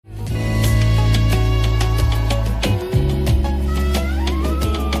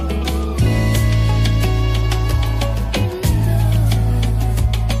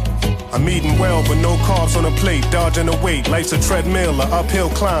world with no carbs on a plate, dodging the weight. Life's a treadmill, a uphill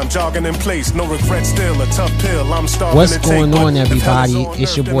climb, jogging in place. No regret still, a tough pill. I'm starving. What's going on, everybody?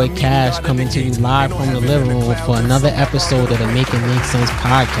 It's your boy Cash coming to you live from the living room for another episode of the Make It Make Sense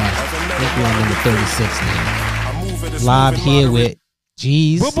podcast. I think we're on number 36 now. Live here with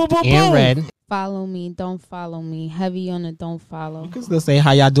G's and Red. Follow me, don't follow me. Heavy on the don't follow. You can still say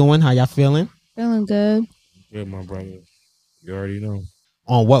how y'all doing, how y'all feeling? Feeling good. Good, my brother. You already know.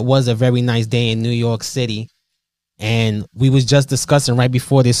 On what was a very nice day in New York City. And we was just discussing right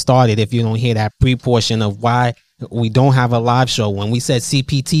before this started, if you don't hear that pre-portion of why we don't have a live show. When we said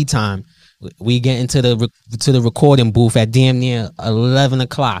CPT time, we get into the recording booth at damn near 11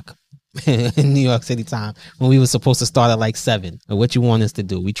 o'clock in New York City time when we were supposed to start at like 7. And what you want us to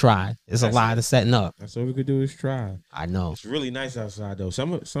do? We tried. It's a lot of setting up. That's all we could do is try. I know. It's really nice outside though.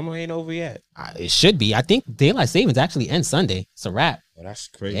 Summer ain't over yet. It should be. I think daylight savings actually ends Sunday. It's a wrap. Oh, that's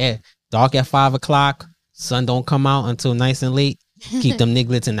crazy. Yeah. Dark at 5 o'clock. Sun don't come out until nice and late. Keep them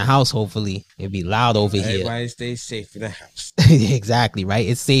nigglets in the house, hopefully. It'd be loud over here. Everybody stay safe in the house. Exactly, right?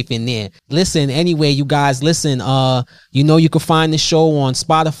 It's safe in there. Listen, anyway, you guys, listen. You know you can find the show on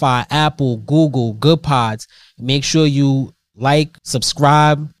Spotify, Apple, Google, Good Pods. Make sure you like,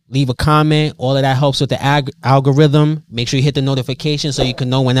 subscribe, leave a comment. All of that helps with the algorithm. Make sure you hit the notification so you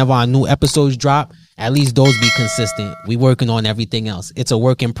can know whenever our new episodes drop. At least those be consistent. We working on everything else. It's a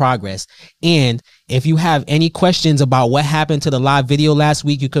work in progress. And if you have any questions about what happened to the live video last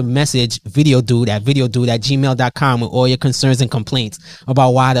week, you can message videodude@gmail.com with all your concerns and complaints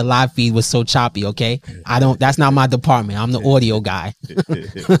about why the live feed was so choppy, okay? That's not my department. I'm the audio guy. All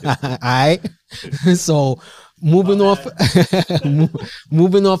right? So moving off of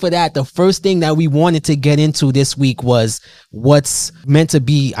that, the first thing that we wanted to get into this week was what's meant to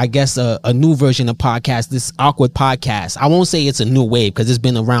be, I guess, a new version of podcast, this awkward podcast. I won't say it's a new wave because it's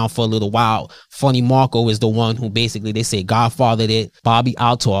been around for a little while. Funny Marco is the one who basically, they say, godfathered it. Bobby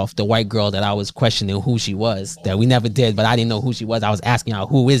Altoff, the white girl that I was questioning who she was, that we never did, but I didn't know who she was. I was asking her,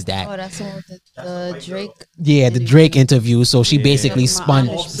 who is that? Oh, that's the one with the Drake. Yeah, the Drake interview. So she basically spun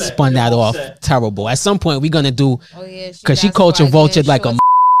that off. Terrible. At some point, we're going to do, because she culture vultured like a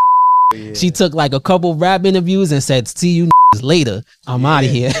she took like a couple rap interviews and said, see you later, I'm out of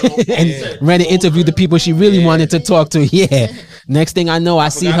here. And ran and interviewed the people she really wanted to talk to. Yeah. Next thing I know, I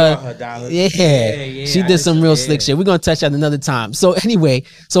see her. She did some real slick shit. We're gonna touch that another time. So anyway,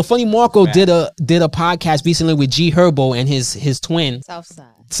 Funny Marco did a podcast recently with G Herbo and his twin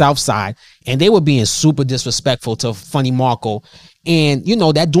Southside, and they were being super disrespectful to Funny Marco. And you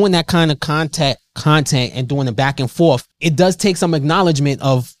know that doing that kind of content and doing the back and forth, it does take some acknowledgement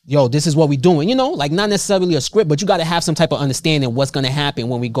of, yo, this is what we doing, you know, like not necessarily a script, but you got to have some type of understanding what's going to happen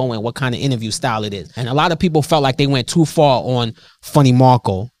when we go in, what kind of interview style it is. And a lot of people felt like they went too far on Funny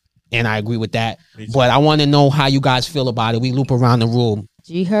Marco, and I agree with that. But I want to know how you guys feel about it. We loop around the room.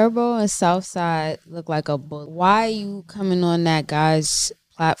 G Herbo and Southside look like a book. Why are you coming on that guy's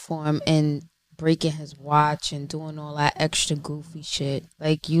platform and breaking his watch and doing all that extra goofy shit?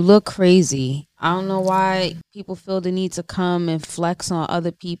 Like, you look crazy. I don't know why people feel the need to come and flex on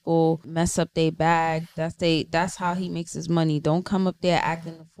other people, mess up their bag. That's how he makes his money. Don't come up there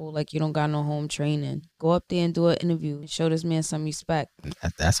acting a fool like you don't got no home training. Go up there and do an interview and show this man some respect.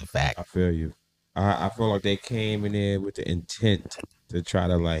 That's a fact. I feel you. I feel like they came in there with the intent to try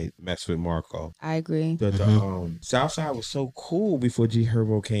to like mess with Marco. I agree. The Southside was so cool before G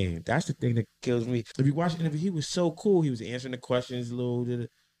Herbo came. That's the thing that kills me. If you watch the interview, he was so cool. He was answering the questions a little. As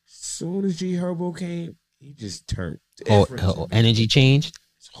soon as G Herbo came, he just turned. Energy changed.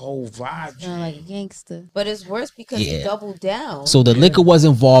 His whole vibe. Like a gangster. But it's worse because he doubled down. So the liquor was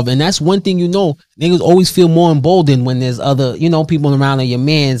involved. And that's one thing, you know, niggas always feel more emboldened when there's other, you know, people around and your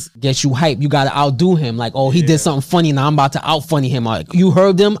mans get you hype. You got to outdo him. Like, oh, he did something funny. Now I'm about to out funny him. Like, you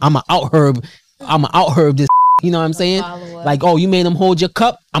heard him. I'm going to out herb this. You know what I'm saying? Like, oh, you made him hold your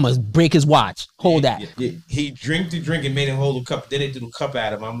cup. I'm going to break his watch. Hold that. He drank the drink and made him hold the cup. Then they threw the cup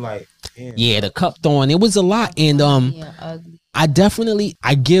at him. I'm like, damn. Yeah, the cup throwing. It was a lot. And ugly. I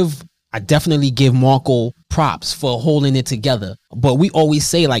definitely give Marco props for holding it together. But we always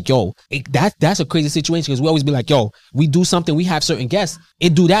say like, yo, that's a crazy situation because we always be like, yo, we do something, we have certain guests,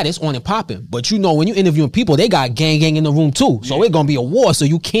 it do that, it's on and popping. But you know, when you interviewing people, they got gang in the room too. So it's gonna be a war. So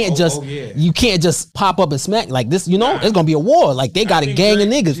you can't you can't just pop up and smack like this, you know, it's gonna be a war. Like they got a gang of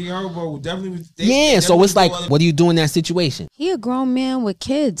niggas. So it's like, what do you do in that situation? He a grown man with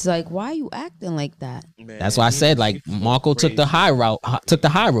kids. Like, why are you acting like that? Man, that's why I said like Marco took the high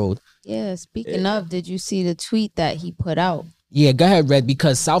road. Yeah, speaking of, did you see the tweet that he put out? Yeah, go ahead, Red,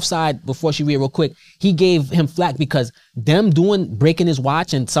 because Southside, before she read real quick, he gave him flack because them breaking his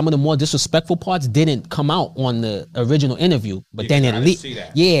watch and some of the more disrespectful parts didn't come out on the original interview. But then it leaked.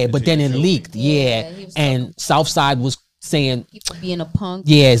 Yeah, but then it leaked. Yeah. And Southside was saying people being a punk.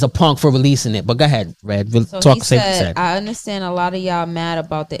 Yeah, it's a punk for releasing it. But go ahead, Red. We'll So he said, I understand a lot of y'all mad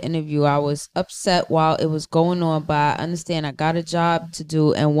about the interview. I was upset while it was going on, but I understand I got a job to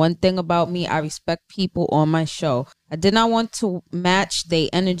do. And one thing about me, I respect people on my show. I did not want to match their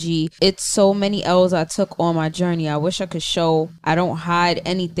energy. It's so many L's I took on my journey. I wish I could show I don't hide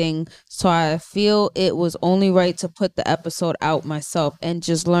anything. So I feel it was only right to put the episode out myself and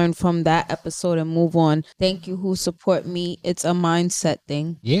just learn from that episode and move on. Thank you who support me. It's a mindset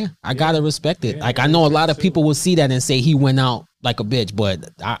thing. Yeah, I gotta respect it. Like I know a lot of people will see that and say he went out like a bitch, but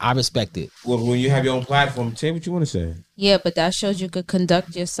I respect it. Well, when you have your own platform, say what you want to say. Yeah, but that shows you could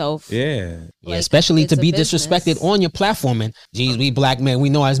conduct yourself. Yeah. Yeah, especially to be disrespected on your platform. And geez, we black men, we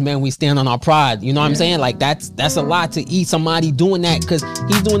know as men, we stand on our pride. You know what I'm saying? Like that's a lot to eat somebody doing that because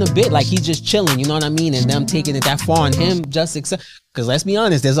he's doing a bit like he's just chilling. You know what I mean? And them taking it that far and him just accept. Because let's be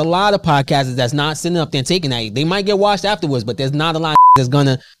honest, there's a lot of podcasters that's not sitting up there and taking that. They might get washed afterwards, but there's not a lot of that's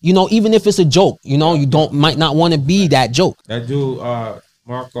gonna, you know, even if it's a joke, you know, you might not want to be that joke. That dude,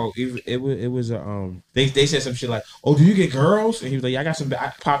 Marco, it was they said some shit like, oh, do you get girls? And he was like, yeah,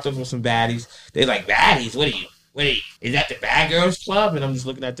 I popped up with some baddies. They like, baddies? What are you? Is that the Bad Girls Club? And I'm just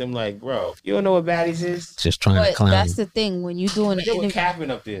looking at them like, bro, you don't know what baddies is? Just trying to clown. That's the thing when you doing an interview.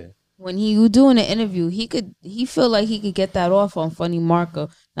 Capping up there. When he doing an interview, he feel like he could get that off on Funny Marco.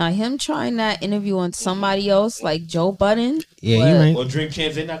 Now him trying that interview on somebody else like Joe Budden, yeah, you right. Or Drink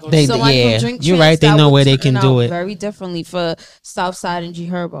Champs, they're not going to. Yeah, you're right. They know where they can do it very differently for Southside and G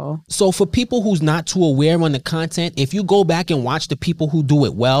Herbo. So for people who's not too aware on the content, if you go back and watch the people who do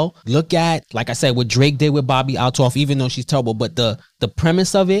it well, look at, like I said, what Drake did with Bobby Altoff, even though she's terrible, but the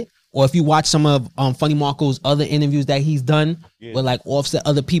premise of it. Or if you watch some of Funny Marco's other interviews that he's done with like Offset,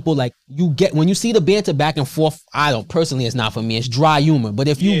 other people, like you get when you see the banter back and forth. I don't personally, it's not for me. It's dry humor. But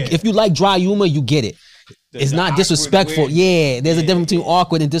if you like dry humor, you get it. It's not disrespectful. There's a difference between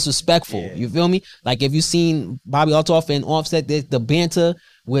awkward and disrespectful. You feel me? Like if you seen Bobby Altoff and Offset, the banter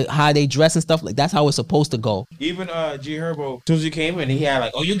with how they dress and stuff, like that's how it's supposed to go. Even G Herbo, as soon as he came in, he had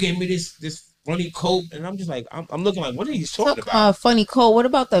like, oh, you gave me this funny coat, and I'm just like, I'm looking like, what are you talking about? Funny coat. What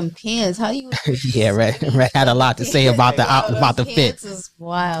about them pants? How do you? Yeah, Red had a lot to say about the fit. This is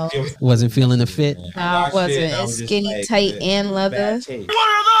wild. Wasn't feeling the fit. No, I wasn't. It's skinny, like, tight, and leather.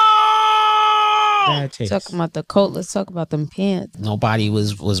 Talking about the coat. Let's talk about them pants. Nobody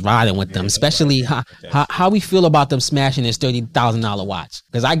was riding with them, especially how we feel about them smashing this $30,000 watch.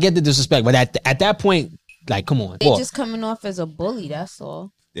 Because I get the disrespect, but at that point, like, come on. They just coming off as a bully. That's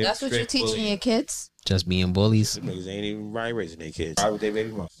all. That's what you're teaching your kids? Just being bullies. Them niggas ain't even right raising their kids. Why would they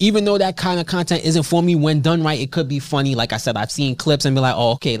baby mom? Even though that kind of content isn't for me, when done right, it could be funny. Like I said, I've seen clips and be like,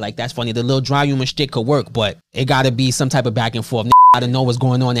 oh, okay, like that's funny. The little dry humor shit could work, but it got to be some type of back and forth. Got to know what's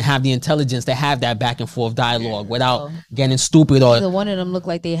going on and have the intelligence to have that back and forth dialogue without getting stupid or. Either one of them looked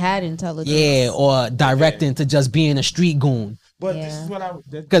like they had intelligence. Yeah, or directing to just being a street goon. But this is what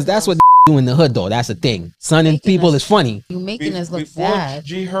because that's what do in the hood though. That's the thing. Sunning people is funny. You making us look before bad.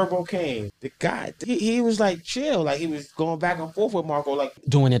 G Herbo came, the guy he was like chill, like he was going back and forth with Marco, like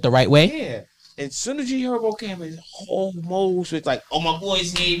doing it the right way. Yeah. And as soon as G Herbo came, his whole mode was like, "Oh my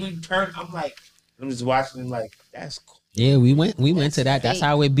boy's here, we turned." I'm just watching him like, that's cool. Yeah, we went to that. That's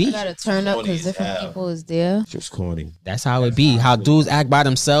how it be. You gotta turn up because different people is there. Just corny. That's how it be. How dudes act by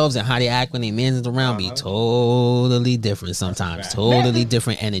themselves and how they act when they men's around be totally different sometimes. Totally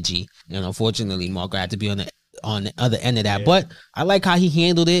different energy. And unfortunately, Marco had to be on the other end of that. But I like how he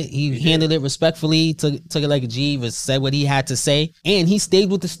handled it. He handled it respectfully, took it like a G, said what he had to say. And he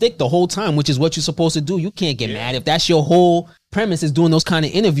stayed with the stick the whole time, which is what you're supposed to do. You can't get mad if that's your whole premise is doing those kind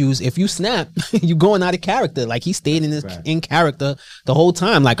of interviews. If you snap, you going out of character. Like he stayed in character the whole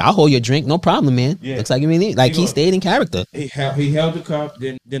time. Like, I'll hold your drink, no problem, man. Yeah. Looks like you mean it. Like he stayed in character. He held the cup,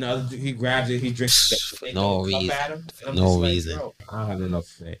 then the other he grabs it, he drinks it. No reason. No reason. Like, I don't have enough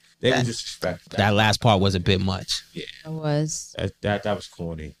to say. They were disrespectful. That last part was a bit much. Yeah, it was. That was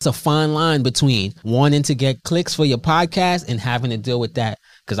corny. It's a fine line between wanting to get clicks for your podcast and having to deal with that.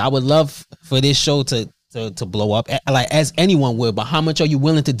 Because I would love for this show to blow up, like as anyone would, but how much are you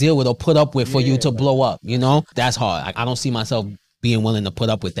willing to deal with or put up with for you to blow up? You know, that's hard. I don't see myself being willing to put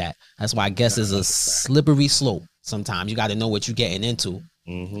up with that. That's why I guess it's a slippery slope. Sometimes you got to know what you're getting into.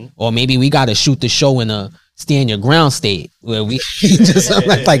 Mm-hmm. Or maybe we got to shoot the show in a stand your ground state where we just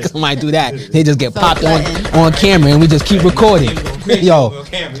like somebody do that. They just get popped on camera and we just keep recording. Yo,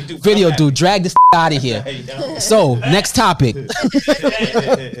 video dude, drag this out of here. So, next topic.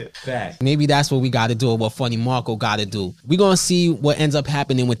 Maybe that's what we got to do, or what Funny Marco got to do. We're going to see what ends up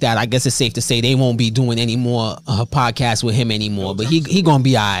happening with that. I guess it's safe to say they won't be doing any more podcasts with him anymore, but he going to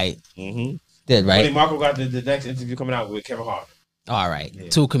be all right. Mm-hmm. Did, right? Funny Marco got the next interview coming out with Kevin Hart. All right. Yeah.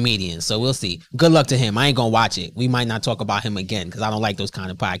 2 comedians. So we'll see. Good luck to him. I ain't going to watch it. We might not talk about him again because I don't like those kind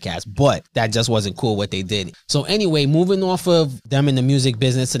of podcasts, but that just wasn't cool what they did. So anyway, moving off of them in the music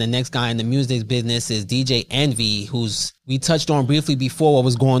business to the next guy in the music business is DJ Envy, who's we touched on briefly before what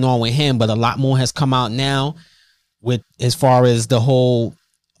was going on with him, but a lot more has come out now with as far as the whole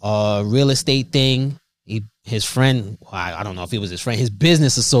real estate thing. His friend, I don't know if it was his friend, his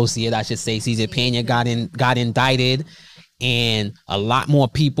business associate, I should say, Cesar Pena got indicted. And a lot more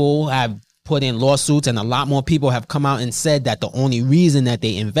people have put in lawsuits, and a lot more people have come out and said that the only reason that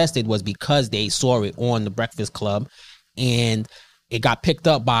they invested was because they saw it on the Breakfast Club, and it got picked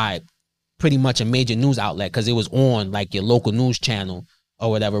up by pretty much a major news outlet because it was on like your local news channel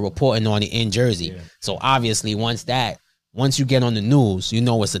or whatever reporting on it in Jersey. Yeah. So obviously once you get on the news, you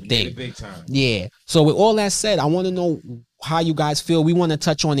know it's a thing. Big time. Yeah. So with all that said, I want to know how you guys feel. We want to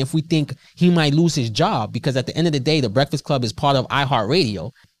touch on if we think he might lose his job, because at the end of the day, the Breakfast Club is part of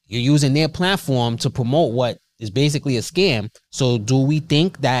iHeartRadio. You're using their platform to promote what is basically a scam. So do we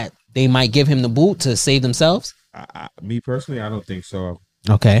think that they might give him the boot to save themselves? Me personally, I don't think so.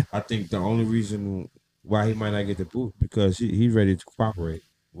 Okay. I think the only reason why he might not get the boot because he's ready to cooperate.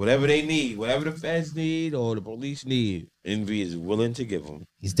 Whatever they need, whatever the feds need or the police need, Envy is willing to give them.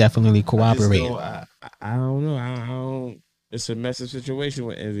 He's definitely cooperating. I don't know. It's a messy situation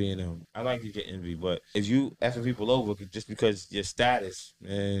with Envy and him. I like to get Envy, but if you effing people over just because your status,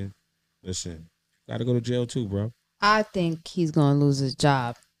 man, listen, gotta go to jail too, bro. I think he's gonna lose his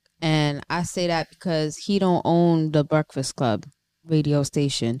job, and I say that because he don't own the Breakfast Club radio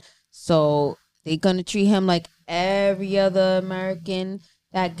station, so they're gonna treat him like every other American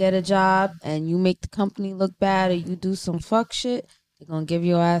that get a job, and you make the company look bad or you do some fuck shit, they're going to give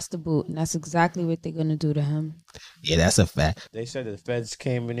your ass the boot. And that's exactly what they're going to do to him. Yeah, that's a fact. They said that the feds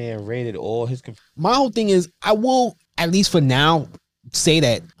came in there and raided all his... My whole thing is, I will, at least for now, say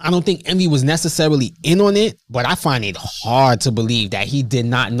that I don't think Envy was necessarily in on it, but I find it hard to believe that he did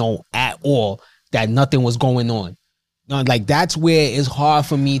not know at all that nothing was going on. Like, that's where it's hard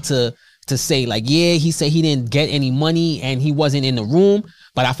for me to say, like, yeah, he said he didn't get any money and he wasn't in the room,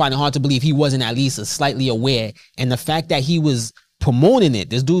 but I find it hard to believe he wasn't at least slightly aware. And the fact that he was promoting it,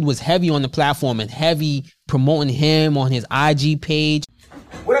 this dude was heavy on the platform and heavy promoting him on his IG page.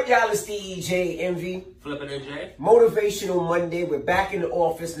 What up, y'all? It's DJ Envy. Flipping AJ. Motivational Monday. We're back in the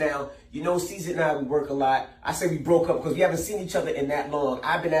office now. You know, Caesar and I, we work a lot. I say we broke up because we haven't seen each other in that long.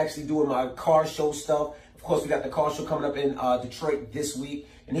 I've been actually doing my car show stuff. Of course, we got the car show coming up in Detroit this week.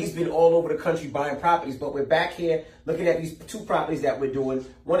 And he's been all over the country buying properties. But we're back here looking at these 2 properties that we're doing.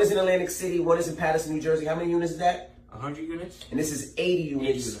 One is in Atlantic City. One is in Paterson, New Jersey. How many units is that? 100 units. And this is 80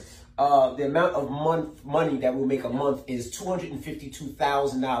 units. The amount of money that we'll make a month is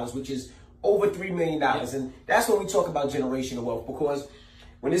 $252,000, which is over $3 million. And that's when we talk about generational wealth, because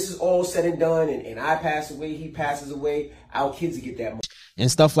when this is all said and done and I pass away, he passes away, our kids will get that money.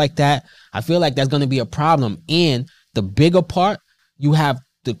 And stuff like that, I feel like that's going to be a problem. And the bigger part, you have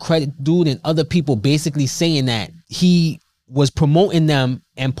the credit dude and other people basically saying that he was promoting them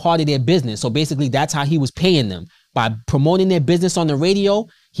and part of their business. So basically that's how he was paying them. By promoting their business on the radio,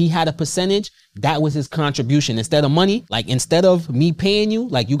 he had a percentage. That was his contribution. Instead of money, like instead of me paying you,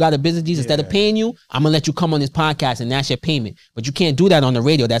 like you got a business, instead of paying you, I'm going to let you come on this podcast and that's your payment. But you can't do that on the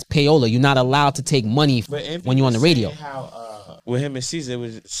radio. That's payola. You're not allowed to take money when you're on the radio. With him and Caesar, it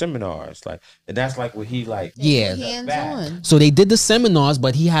was seminars, like, and that's like what he like. Yeah. Hands-on. So they did the seminars,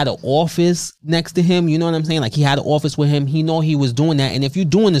 but he had an office next to him. You know what I'm saying? Like he had an office with him. He know he was doing that. And if you're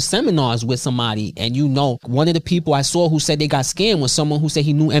doing the seminars with somebody, and you know, one of the people I saw who said they got scammed was someone who said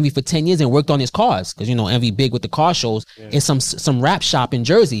he knew Envy for 10 years and worked on his cars, because you know Envy big with the car shows. It's some rap shop in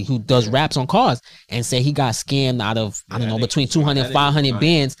Jersey who does raps on cars, and said he got scammed out of I don't know between 200 and 500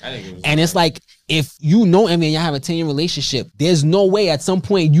 bands. And it's like, if you know Envy and you have a 10-year relationship, there's no way at some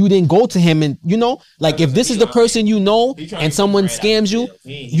point you didn't go to him and, you know, like if this is the person you know and someone scams you,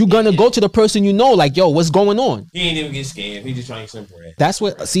 you're going to go to the person you know, like, yo, what's going on? He ain't even get scammed. He just trying to get some bread. That's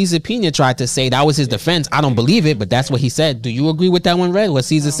what Cesar Pena tried to say. That was his defense. I don't believe it, but that's what he said. Do you agree with that one, Red? Was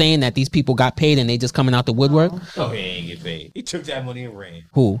Cesar saying that these people got paid and they just coming out the woodwork? Oh, he ain't get paid. He took that money and ran.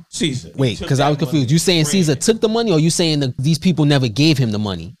 Who? Caesar. Wait, because I was confused. You saying Caesar took the money, or you saying that these people never gave him the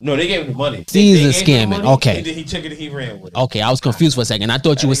money? No, they gave him the money. Caesar. Caesar's scamming. Okay. And then he took it and he ran with it. Okay, I was confused for a second. I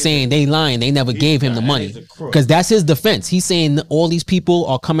thought you were saying they lying. They never gave him the money. Because that's his defense. He's saying all these people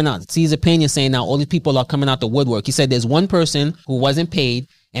are coming out. Caesar Pena saying now all these people are coming out the woodwork. He said there's one person who wasn't paid.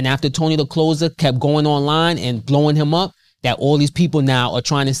 And after Tony the Closer kept going online and blowing him up, that all these people now are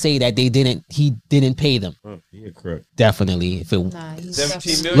trying to say that he didn't pay them. He a crook. Definitely. If it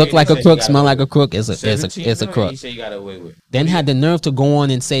look like a crook, smell like a crook, it's a crook. He said he got away with. Then had the nerve to go on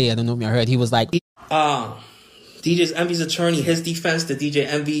and say, I don't know if you heard, he was like, DJ's Envy's attorney, his defense that DJ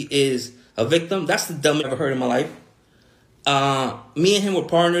Envy is a victim. That's the dumbest I've ever heard in my life. Me and him were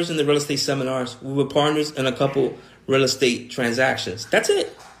partners in the real estate seminars. We were partners in a couple real estate transactions. That's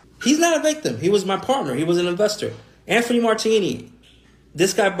it. He's not a victim. He was my partner. He was an investor. Anthony Martini,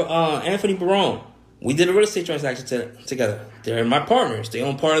 this guy, Anthony Barone, we did a real estate transaction together. They're my partners. They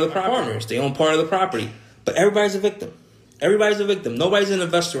own part of the property. But everybody's a victim. Everybody's a victim. Nobody's an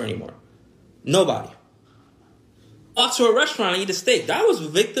investor anymore. Nobody. Walk to a restaurant and eat a steak. That was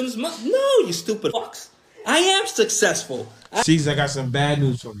victims. No, you stupid fucks. I am successful. Caesar, I got some bad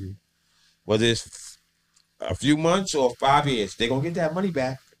news for you. Whether it's a few months or 5 years, they're going to get that money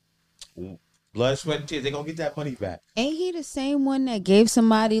back. Blood, sweat, and tears. They're going to get that money back. Ain't he the same one that gave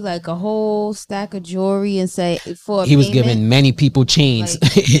somebody like a whole stack of jewelry and say for a he was payment? Giving many people chains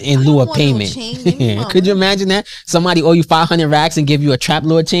in lieu of payment? Could you imagine that? Somebody owe you 500 racks and give you a trap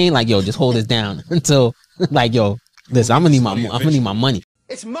lord chain? Like, yo, just hold this down until, like, yo, listen, I'm gonna need my money.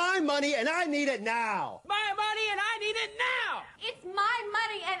 It's my money and I need it now. My money and I need it now. It's my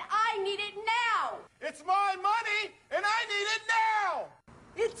money and I need it now. It's my money and I need it now.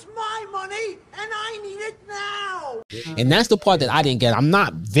 It's my money and I need it now. And that's the part that I didn't get. I'm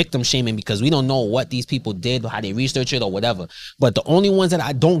not victim shaming because we don't know what these people did, how they researched it or whatever. But the only ones that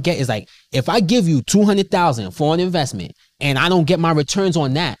I don't get is like, if I give you $200,000 for an investment and I don't get my returns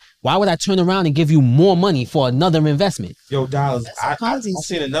on that, why would I turn around and give you more money for another investment? Yo, Dollars, I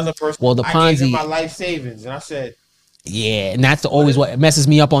seen another person. Well, the Ponzi, I gave him my life savings, and I said, yeah, and that's always what messes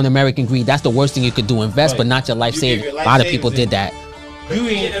me up on American greed. That's the worst thing you could do, invest, but not your life savings. A lot of people did that.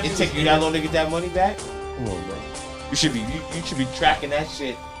 It take you that long to get that money back? Come on, bro. You should be tracking that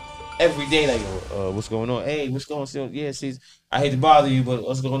shit every day. Like, what's going on? Hey, what's going on? Yeah, see, I hate to bother you, but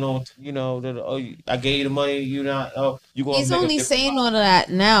what's going on? You know, I gave you the money. You not. You going? He's only saying all of that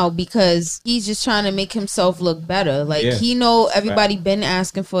now because he's just trying to make himself look better. Like he know everybody been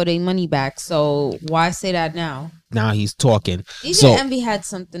asking for their money back, so why say that now? Now he's talking. DJ Envy had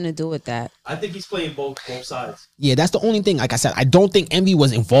something to do with that. I think he's playing both sides. Yeah, that's the only thing. Like I said, I don't think Envy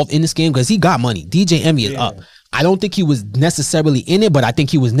was involved in this game because he got money. DJ Envy is up. I don't think he was necessarily in it, but I think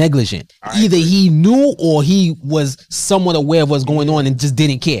he was negligent. Either he knew or he was somewhat aware of what's going on and just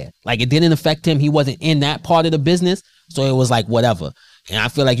didn't care. Like it didn't affect him. He wasn't in that part of the business. So it was like, whatever. And I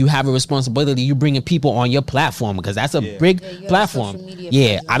feel like you have a responsibility. You bringing people on your platform because that's a big platform.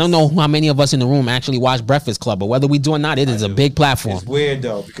 I don't know how many of us in the room actually watch Breakfast Club, but whether we do or not, it is a big platform. It's weird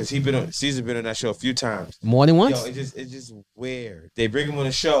though because Caesar been on that show a few times. More than once. Yo, it's just weird. They bring him on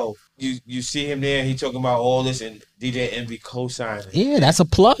the show. You see him there. He talking about all this and DJ Envy co-signing. Yeah, that's a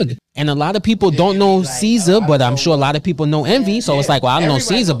plug. And a lot of people don't know Caesar, but I'm sure a lot of people know Envy. So it's like, well, I don't know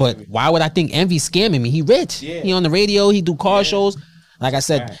Caesar, but why would I think Envy's scamming me? He rich. He on the radio. He do car shows. Like I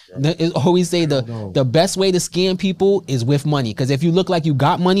said, always say the best way to scam people is with money. Because if you look like you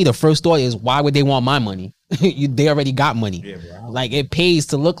got money, the first thought is, why would they want my money? They already got money. Like it pays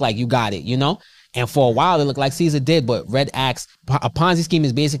to look like you got it, you know? And for a while, it looked like Caesar did. But Red Axe, a Ponzi scheme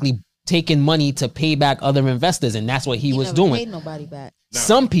is basically taking money to pay back other investors. And that's what he was doing. Paid nobody back.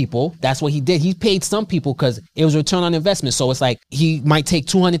 Some people, that's what he did. He paid some people because it was return on investment. So it's like he might take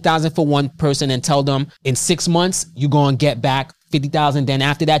 $200,000 for one person and tell them in 6 months, you're going to get back $50,000. Then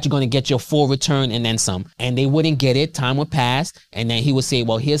after that, you're going to get your full return and then some. And they wouldn't get it. Time would pass. And then he would say,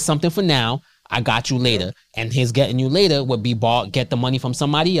 well, here's something for now. I got you later. And his getting you later would be get the money from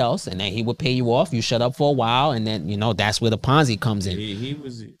somebody else. And then he would pay you off. You shut up for a while. And then, that's where the Ponzi comes in.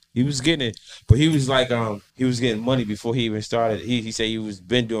 He was getting it, but he was like, he was getting money before he even started. He said he was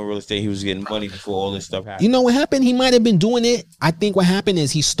been doing real estate. He was getting money before all this stuff happened. You know what happened? He might have been doing it. I think what happened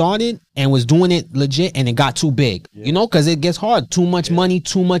is he started and was doing it legit and it got too big, because it gets hard. Too much money,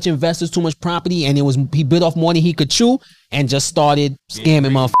 too much investors, too much property. And he bit off more than he could chew and just started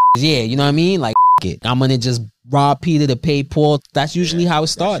scamming motherfuckers. Yeah, you know what I mean? Like, it. I'm going to just rob Peter to pay Paul. That's usually how it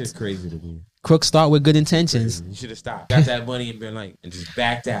starts. That's crazy to me. Crooks start with good intentions. You should have stopped. Got that money and been like, and just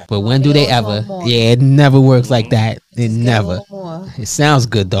backed out. But when do they ever? Yeah, it never works like that. It never. It sounds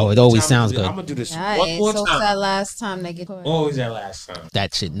good though. It always sounds good. I'm gonna do this Yeah, one more so time. that last time they get caught. Always that last time.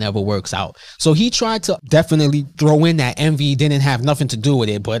 That shit never works out. So he tried to definitely throw in that Envy didn't have nothing to do with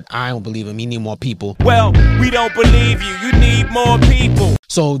it, but I don't believe him. He need more people. Well, we don't believe you. You need more people.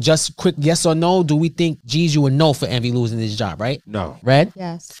 So just quick yes or no, do we think G's you would know for Envy losing his job, right? No. Red?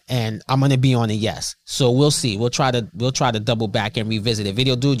 Yes. And I'm gonna be on a yes. So we'll see. We'll try to double back and revisit it.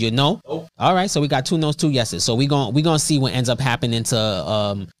 Video dude, you know? Nope. All right, so we got 2 no's, 2 yeses. So we gonna see what ends up happening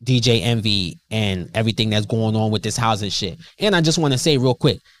to DJ Envy and everything that's going on with this housing shit. And I just want to say real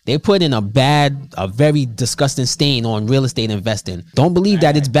quick, they put in a very disgusting stain on real estate investing. Don't believe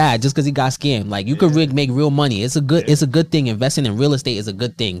that it's bad just because he got scammed. Like you could make real money. It's a good thing. Investing in real estate is a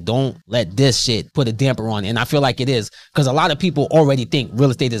good thing. Don't let this shit put a damper on it. And I feel like it is, because a lot of people already think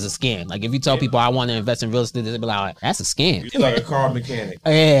real estate is a scam. Like if you tell people I want to invest in real estate, they'll be like, that's a scam. You're like a car mechanic.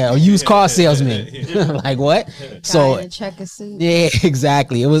 Yeah, a used car salesman. Like what? So check a suit. yeah,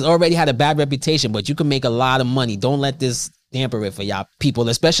 exactly. It was already had a bad reputation, but you can make a lot of money. Don't let this damper it for y'all people,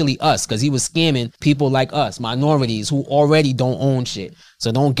 especially us, because he was scamming people like us, minorities who already don't own shit.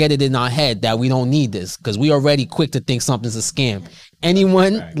 So don't get it in our head that we don't need this, because we already quick to think something's a scam.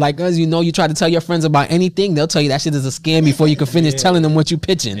 Anyone like us, you know, you try to tell your friends about anything, they'll tell you that shit is a scam before you can finish telling them what you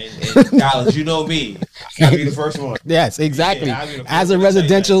pitching. And Dallas, you know me. I'll be the first one. Yes, exactly. Yeah, as a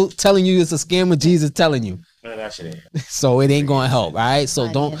residential telling you it's a scam, with Jesus telling you. Man, that shit ain't. So it ain't gonna help, all right?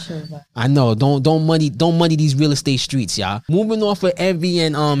 So don't money these real estate streets, y'all. Moving off of Envy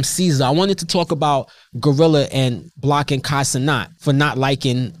and Caesar, I wanted to talk about Gorilla and blocking Kai Cenat for not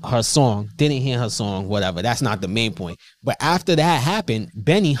liking her song. Didn't hear her song, whatever. That's not the main point. But after that happened,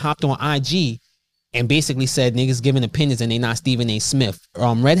 Benny hopped on IG and basically said niggas giving opinions and they not Stephen A. Smith.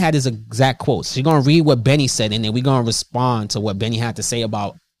 Red had his exact quotes. She's gonna read what Benny said and then we're gonna respond to what Benny had to say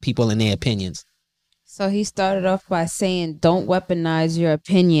about people and their opinions. So he started off by saying, don't weaponize your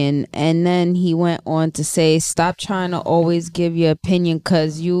opinion. And then he went on to say, stop trying to always give your opinion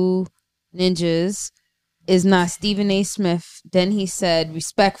because you ninjas is not Stephen A. Smith. Then he said,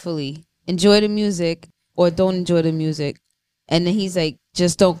 respectfully, enjoy the music or don't enjoy the music. And then he's like,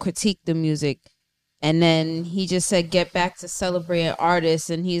 just don't critique the music. And then he just said, get back to celebrating artists.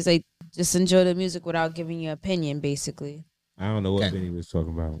 And he's like, just enjoy the music without giving your opinion, basically. I don't know what Benny was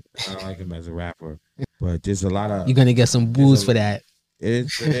talking about. I don't like him as a rapper, but there's a lot of. You're gonna get some boos for that. It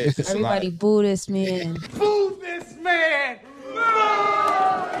is. Everybody boo this man. Boo this man!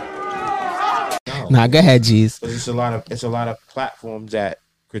 Nah, go ahead, G's. It's a lot of platforms that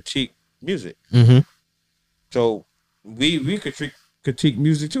critique music. Mm-hmm. So we critique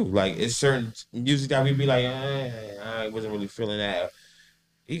music too. Like it's certain music that we be like, I wasn't really feeling that.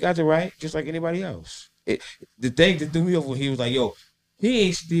 He got the right, just like anybody else. The thing that threw me off when he was like, yo, he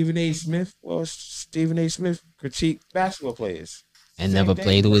ain't Stephen A. Smith. Well, Stephen A. Smith critique basketball players. And never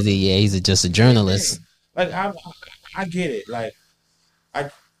played with it. Yeah, he's just a journalist. Like, I get it. Like, I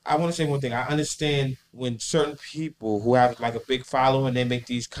want to say one thing. I understand when certain people who have, like, a big following, they make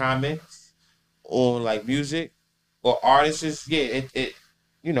these comments on, like, music or artists. Yeah, it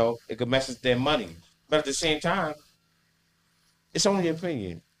could mess with their money. But at the same time, it's only an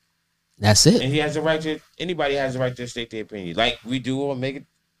opinion. That's it. And anybody has the right to state their opinion. Like we do or make it,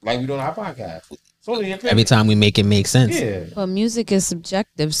 like we do on our podcast. It's only an opinion. Every time we make it make sense. Yeah. But music is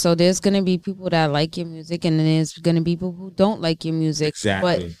subjective. So there's going to be people that like your music and then there's going to be people who don't like your music.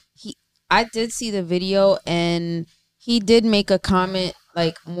 Exactly. But I did see the video and he did make a comment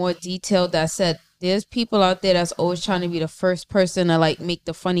like more detailed that said, there's people out there that's always trying to be the first person to like make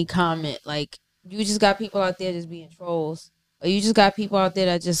the funny comment. Like you just got people out there just being trolls. Or you just got people out there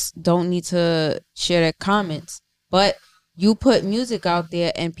that just don't need to share their comments. But you put music out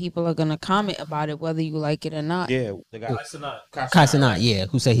there and people are going to comment about it whether you like it or not. Yeah. The guy, Kai Cenat, yeah,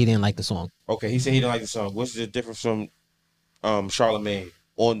 who said he didn't like the song. Okay, he said he didn't like the song. What's the difference from Charlamagne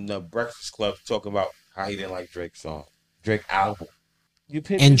on the Breakfast Club talking about how he didn't like Drake's song? Drake album.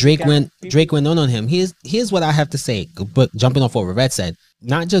 And Drake went on him. Here's what I have to say, but jumping off what Red said,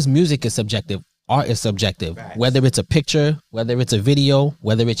 not just music is subjective. Art is subjective. Facts. Whether it's a picture, whether it's a video,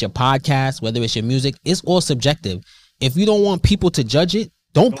 whether it's your podcast, whether it's your music, it's all subjective. If you don't want people to judge it,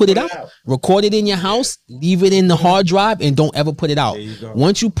 don't put it out. Record it in your house, leave it in the hard drive, and don't ever put it out.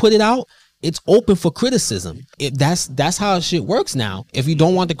 Once you put it out, it's open for criticism. If that's how shit works now. If you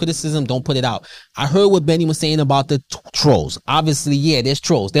don't want the criticism, don't put it out. I heard what Benny was saying about the trolls. Obviously, yeah, there's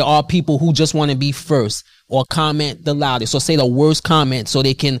trolls. There are people who just want to be first or comment the loudest or say the worst comment so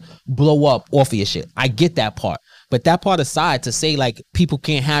they can blow up off of your shit. I get that part. But that part aside, to say like people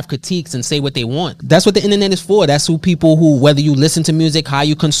can't have critiques and say what they want. That's what the internet is for. That's who people who, whether you listen to music, how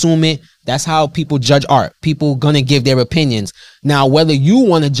you consume it, that's how people judge art. People gonna give their opinions. Now, whether you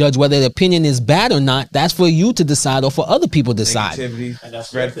want to judge whether the opinion is bad or not, that's for you to decide or for other people to decide. And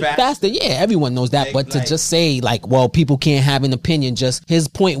that's red facts. Faster, yeah, everyone knows that. But to just say like, well, people can't have an opinion, just his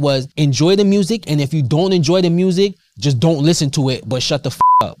point was enjoy the music, and if you don't enjoy the music, just don't listen to it, but shut the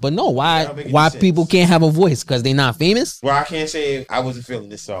up. But no, why people can't have a voice? Because they not famous? Well, I can't say I wasn't feeling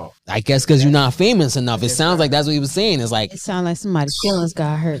this song. I guess because you're not famous enough. It sounds like that's what he was saying. It's like, it sounds like somebody's feelings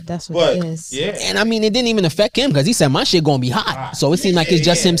got hurt. That's what it is. Yeah. And I mean, it didn't even affect him because he said my shit gonna be hot. So it seemed like it's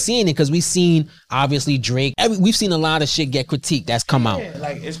just him seeing it, because we've seen obviously Drake. We've seen a lot of shit get critiqued that's come out.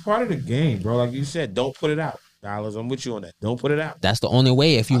 Like, it's part of the game, bro. Like you said, don't put it out. Dollars, I'm with you on that. Don't put it out. That's the only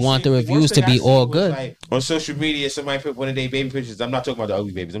way if you want the reviews to be all good. Like, on social media, somebody put one of their baby pictures. I'm not talking about the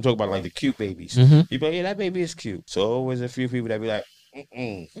ugly babies. I'm talking about like the cute babies. People, yeah, that baby is cute. So always a few people that be like,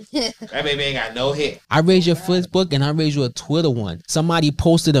 that baby ain't got no hit. I raised your Facebook and I raised you a Twitter one. Somebody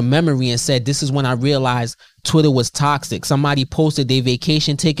posted a memory and said, this is when I realized Twitter was toxic. Somebody posted their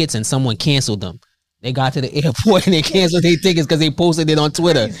vacation tickets and someone canceled them. They got to the airport and they canceled their tickets because they posted it on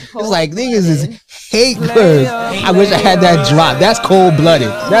Twitter. It's like, niggas is haters. I wish I had that drop. That's cold blooded.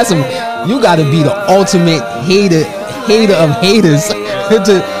 That's some. You got to be the ultimate hater of haters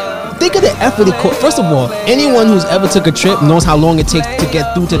to think of the effort it cost. First of all, anyone who's ever took a trip knows how long it takes to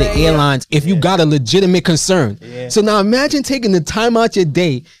get through to the airlines if you got a legitimate concern. So now imagine taking the time out your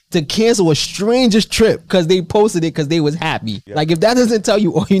day to cancel a stranger's trip because they posted it because they was happy. Like, if that doesn't tell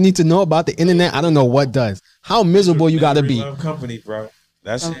you all you need to know about the internet, I don't know what does. How miserable you got to be. Company, bro.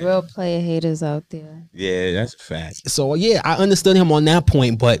 That's some real player haters out there. Yeah, that's a fact. So yeah, I understood him on that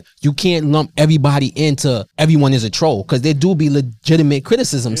point, but you can't lump everybody into everyone is a troll, because there do be legitimate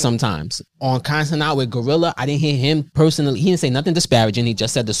criticism sometimes. On Constant Out with Gorilla, I didn't hear him personally. He didn't say nothing disparaging. He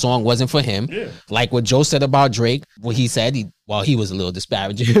just said the song wasn't for him. Like what Joe said about Drake, what he said, he was a little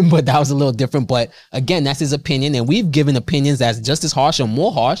disparaging, but that was a little different. But again, that's his opinion, and we've given opinions that's just as harsh or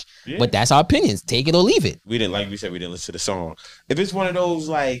more harsh, but that's our opinions. Take it or leave it. We didn't, like we said, we didn't listen to the song. If it's one of those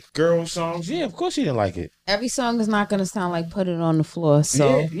like girl songs, yeah, of course he didn't like it. Every song is not going to sound like Put It on the Floor,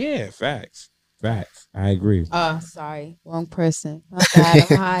 so. Yeah, facts. I agree. Sorry, wrong person. My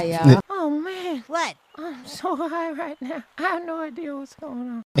bad, I'm high, y'all. Oh man, what? I'm so high right now. I have no idea what's going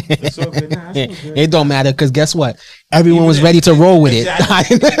on. It don't matter, because guess what? Everyone was ready to roll with it.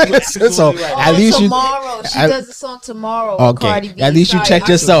 So at least tomorrow. She does the song tomorrow. Okay, Cardi B. at least you checked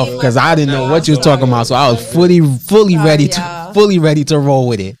yourself, because I didn't know what you was talking about. So I was fully ready to roll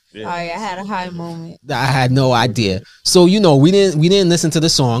with it. Sorry, I had a high moment. I had no idea. So we didn't listen to the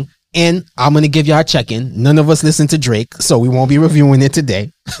song. And I'm going to give y'all a check-in. None of us listened to Drake, so we won't be reviewing it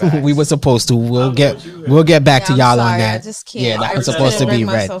today. We were supposed to. We'll get back to y'all on that. I just can't. Yeah, that was supposed to be read.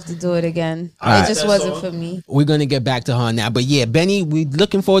 Myself to do it again. It just wasn't for me. We're going to get back to her on that. But yeah, Benny, we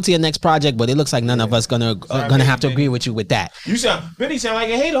looking forward to your next project, but it looks like none of us gonna have to agree with you with that. Benny sound like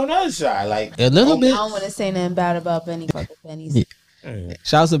a hate on the other side. Like a little bit. I don't want to say nothing bad about Benny. Fuck with Benny's. Yeah.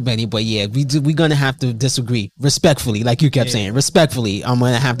 Shout out to Benny, but yeah, we're gonna have to disagree respectfully, like you kept saying. Respectfully, I'm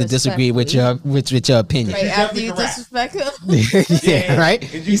gonna have to disagree with your opinion. Right after you disrespect him. Yeah, right.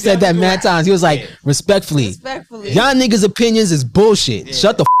 He said that mad times. He was like, respectfully, y'all niggas' opinions is bullshit.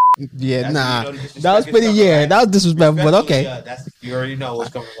 Shut the. That was pretty. That was disrespectful, but okay. You already know what's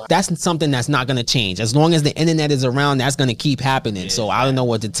coming. That's something that's not gonna change as long as the internet is around. That's gonna keep happening. So I don't know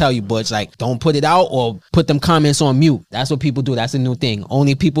what to tell you, Butch. Like, don't put it out or put them comments on mute. That's what people do. That's a new thing.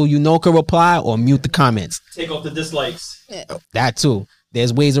 Only people can reply or mute the comments. Take off the dislikes. That too.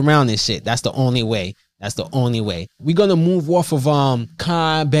 There's ways around this shit. That's the only way. We're gonna move off of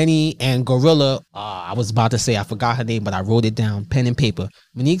Khan, Benny, and Gorilla. I was about to say I forgot her name, but I wrote it down, pen and paper.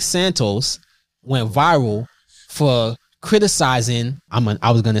 Monique Santos went viral for criticizing.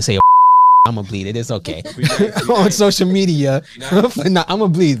 I was gonna say I'm gonna bleed it. It's okay. On social media. I'm gonna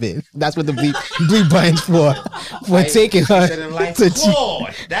bleed it. That's what the bleed button's for taking her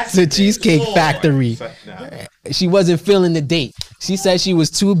to Cheesecake Factory. She wasn't feeling the date. She said she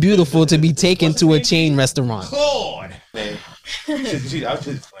was too beautiful to be taken to a chain restaurant.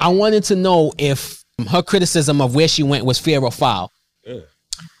 I wanted to know if her criticism of where she went was fair or foul.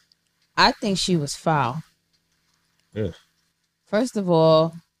 I think she was foul. First of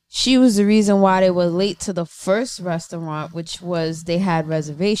all, she was the reason why they were late to the first restaurant, which was they had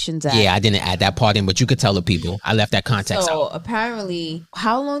reservations at. Yeah, I didn't add that part in, but you could tell the people. I left that context out. So apparently,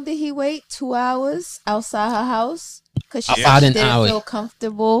 how long did he wait? 2 hours outside her house? Because she about said an she didn't hour. feel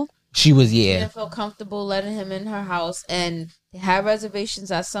comfortable. She was, She didn't feel comfortable letting him in her house. And They had reservations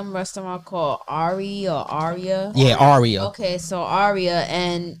at some restaurant called Ari or Aria. Yeah, Aria. Okay, so Aria,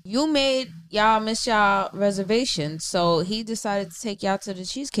 and you made y'all miss y'all reservations, so he decided to take y'all to the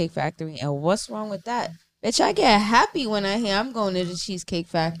Cheesecake Factory. And what's wrong with that? Bitch, I get happy when I hear I'm going to the Cheesecake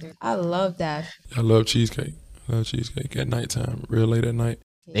Factory. I love that. I love cheesecake. I love cheesecake at nighttime, real late at night.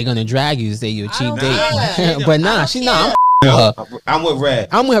 They're gonna drag you to say you're a cheap care. date. But nah, she not. I'm with Red.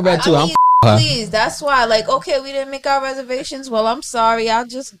 I'm with Red too. I mean, please, that's why. Like, okay, we didn't make our reservations. Well, I'm sorry.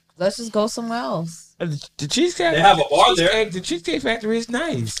 Let's just go somewhere else. The Cheesecake. They have a bar there. The Cheesecake Factory is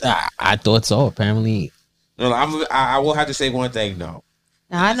nice. I thought so. Apparently, No, I will have to say one thing. No,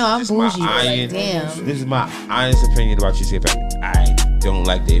 Now I know I'm bougie, but like, honest, damn. this is my honest opinion about Cheesecake Factory. I don't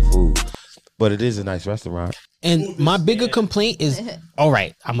like their food, but it is a nice restaurant. and my bigger complaint is, all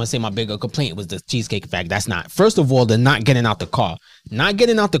right, I'm gonna say my bigger complaint was the Cheesecake Factory. That's not. First of all, the not getting out the car. Not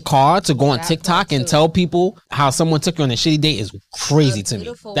getting out the car to go on TikTok and tell people how someone took you on a shitty date is crazy to me.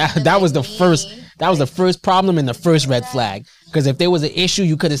 That was the first problem and the first red flag. Because if there was an issue,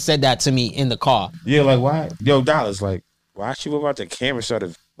 you could have said that to me in the car. Yeah, like why? Yo, Dollars, like why she about the camera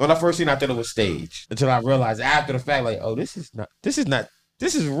started? When I first seen, I thought it was staged. Until I realized after the fact, like, oh, this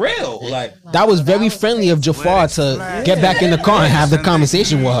is real. Like That was very friendly of Jafar to get back in the car and have the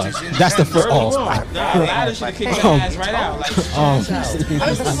conversation with her. That's the first. Lada should have kicked her ass right out. Like,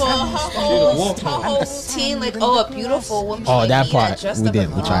 First of all, her whole routine, like, a beautiful woman. Oh, like that me part, dressed we up did.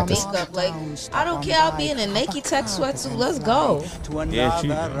 in We tried this. makeup. Like, I don't care. I'll be in a Nike Tech sweatsuit. Let's go. yeah,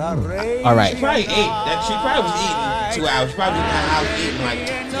 she All right. probably ate. That she probably was eating 2 hours. She probably was in the house eating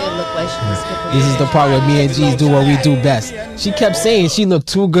like. It looked like she was skipping. This is the part where me and G's do what we do best. She kept saying she looked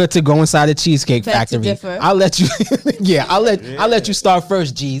too good to go inside the Cheesecake Beg to Factory. differ. I'll let you. I'll let you start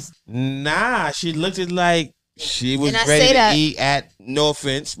first, G's. Nah, she looked at like she was And I ready say to that- eat at. No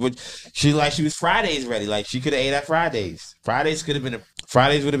offense, but she was Fridays ready. Like she could have ate at Fridays. Fridays would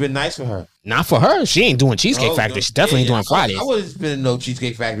have been nice for her. Not for her. She ain't doing Cheesecake Oh, Factory. no, She's definitely doing Fridays. I wasn't spending no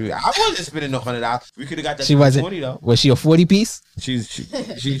Cheesecake Factory. I wasn't spending no $100. We could have got that. She wasn't. 20 though. Was she a 40 piece? She's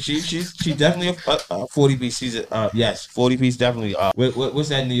definitely a 40 piece. She's yes, 40 piece definitely. What's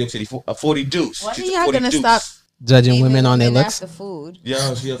that in New York City? A 40 deuce. When She's are a y'all 40 gonna deuce. stop Judging women on their naming looks. after food?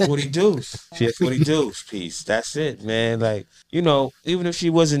 Yo, she a 40 deuce. She a 40 deuce piece. That's it, man. Like, you know, even if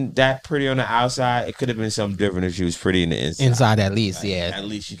she wasn't that pretty on the outside, it could have been something different if she was pretty in the inside. Inside at least, Like, yeah. At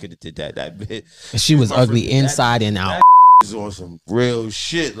least she could have did that bit. She was ugly That- inside and out. Is on some real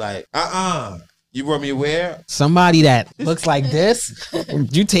shit. Like, you brought me where? Somebody that looks like this.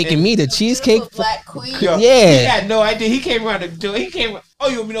 You taking me to Cheesecake? Black queen. Yo, Yeah. He had no idea. He came around the door. Oh,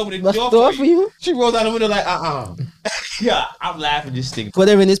 you want me to open the Left door door for you? She rolled out the window like, Yeah, I'm laughing just thinking. Put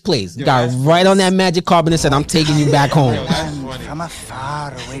her in his place. Got right on that magic carpet and said, "I'm taking you back home." From a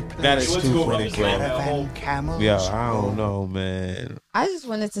faraway place. That is too funny, Caravan camels. Yo, I don't know, man. I just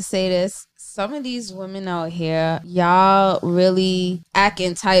wanted to say this. Some of these women out here, y'all really act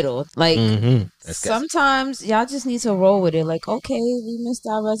entitled. Like, sometimes y'all just need to roll with it. Like, okay, we missed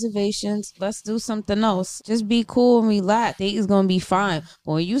our reservations. Let's do something else. Just be cool and relax. Date is going to be fine.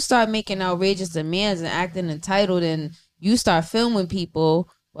 But when you start making outrageous demands and acting entitled and you start filming people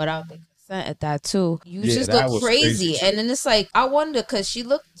without the consent at that too, you Yeah, just that look was crazy. crazy. And then it's like, I wonder, because she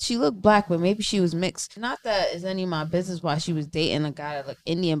looked black, but maybe she was mixed. Not that is any of my business why she was dating a guy that looked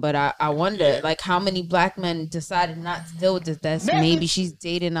Indian, but I wonder like how many black men decided not to deal with this. That's maybe she's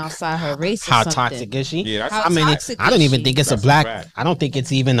dating outside her race or How something. toxic is she? Yeah, that's How I mean, toxic I don't is even she? think it's a That's a black. fact. I don't think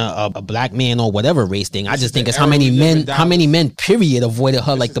it's even a black man or whatever race thing. I just think the it's how era many we live in, men, how many men, period, avoided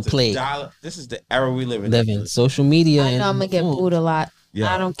her like the plague. This is the era we live in. Living social media. I know I'm gonna get booed a lot.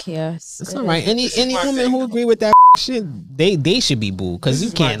 Yeah. I don't care. It's all right. Any my woman thing. who agree with that shit, they should be booed because This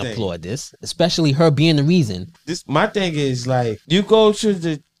you is my can't thing. applaud this, especially her being the reason. My thing is like, you go to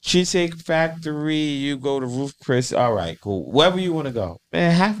the Cheesecake Factory, you go to Ruth Chris. All right, cool. Wherever you want to go,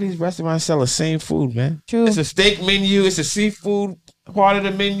 man. Half of these restaurants sell the same food, man. True. It's a steak menu. It's a seafood part of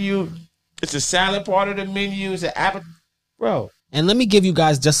the menu. It's a salad part of the menu. It's an appetizer, bro. And let me give you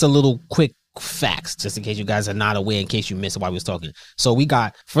guys just a little quick facts, just in case you guys are not aware, in case you missed it while we was talking. So we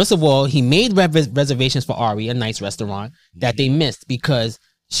got, first of all, he made reservations for Ari, a nice restaurant that they missed because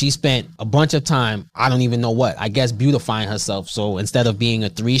she spent a bunch of time, I don't even know what, I guess beautifying herself. So instead of being a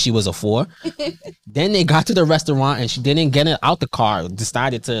 3, she was a 4. Then they got to the restaurant and she didn't get it out the car,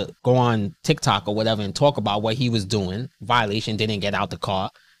 decided to go on TikTok or whatever and talk about what he was doing. Violation, didn't get out the car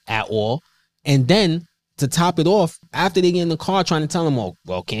at all. And then to top it off, after they get in the car trying to tell him,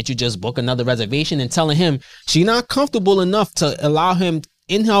 well, can't you just book another reservation, and telling him she not comfortable enough to allow him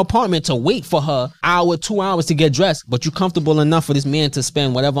in her apartment to wait for her 2 hours to get dressed, but you comfortable enough for this man to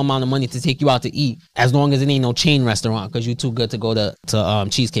spend whatever amount of money to take you out to eat, as long as it ain't no chain restaurant because you too good to go to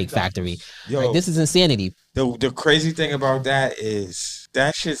Cheesecake Factory. Yo, like, this is insanity. The crazy thing about that is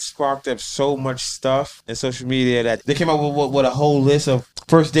that shit sparked up so much stuff in social media that they came up with a whole list of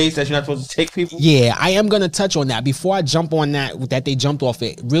first dates that you're not supposed to take people. Yeah, I am going to touch on that. Before I jump on that they jumped off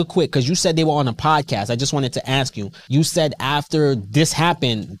it real quick, because you said they were on a podcast. I just wanted to ask you. You said after this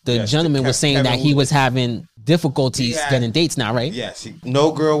happened, the gentleman was saying that he was having difficulties getting dates now, right? Yes.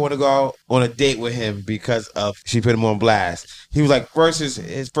 No girl want to go out on a date with him because of she put him on blast. He was like,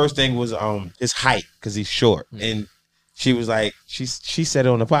 his first thing was his height because he's short. And she was like, she said it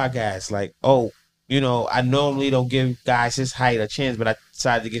on the podcast, like, oh, you know, I normally don't give guys his height a chance, but I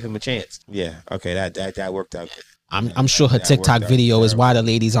decided to give him a chance. Yeah, okay, that worked out good. I'm sure her TikTok video is why the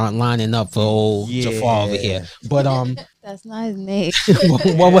ladies aren't lining up for old Jafar over here. But that's not his name.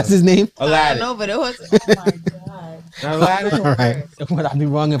 What was his name? Aladdin. I don't know, but it was. Oh my god. Aladdin. All right. Would I be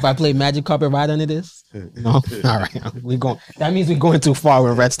wrong if I play Magic Carpet Ride under this? No. All right. That means we're going too far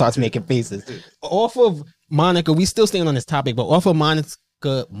when Red starts making faces. Off of Monica, we still staying on this topic, but off of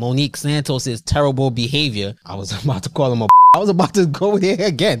Monique Santos' terrible behavior, I was about to call him I was about to go there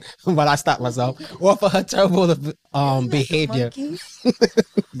again, but I stopped myself. Off of her terrible behavior.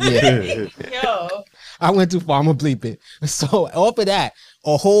 Yeah. Yo. I went too far. I'm gonna bleep it. So off of that,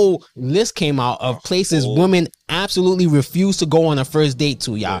 a whole list came out of places women absolutely refuse to go on a first date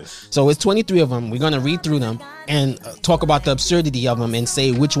to, y'all. So it's 23 of them. We're gonna read through them and talk about the absurdity of them and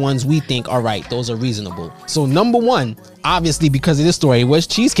say which ones we think are right. Those are reasonable. So number one, obviously because of this story, was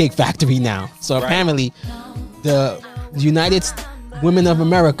Cheesecake Factory now. So apparently the United Women of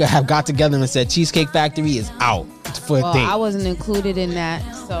America have got together and said Cheesecake Factory is out for a date. I wasn't included in that.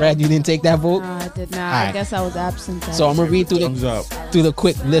 So. Red, you didn't take that vote? No, I did not. Right. I guess I was absent. So I'm going to read through the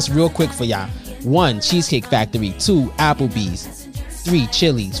quick list real quick for y'all. 1, Cheesecake Factory. 2, Applebee's. 3,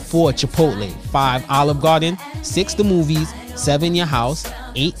 Chili's. 4, Chipotle. 5, Olive Garden. 6, the movies. 7, your house.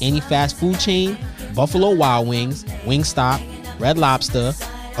 8, any fast food chain. Buffalo Wild Wings. Wingstop. Red Lobster.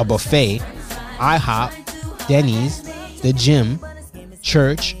 A buffet. IHOP. Denny's. The gym.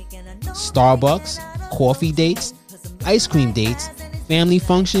 Church. Starbucks. Coffee dates. Ice cream dates. Family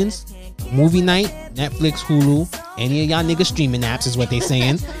functions. Movie night. Netflix, Hulu. Any of y'all niggas streaming apps is what they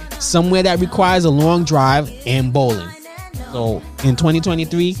saying. Somewhere that requires a long drive. And bowling. So in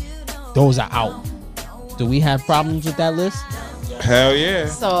 2023, those are out. Do we have problems with that list? Hell yeah.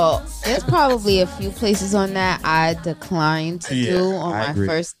 So there's probably a few places on that I declined to do on my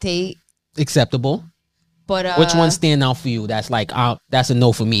first date. Acceptable. But which ones stand out for you? That's like, that's a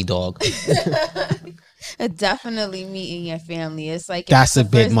no for me, dog. Definitely meeting your family. It's like that's a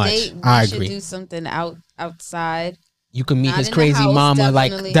bit much. Date, I agree. Should do something outside. You can meet his crazy mama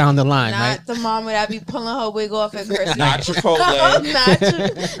like down the line, right? Not the mama that be pulling her wig off at Christmas. Not Chipotle.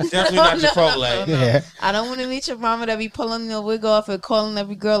 Definitely not Chipotle. No. Yeah. I don't want to meet your mama that be pulling the wig off and calling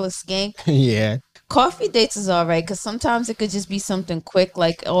every girl a skank. Yeah. Coffee dates is all right because sometimes it could just be something quick,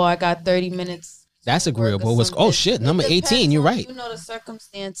 like, oh, I got 30 minutes. That's agreeable. Oh shit, number 18. You're right. You know the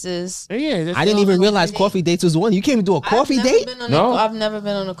circumstances. Yeah, I didn't even realize coffee dates was one. You can't even do a coffee date. No, I've never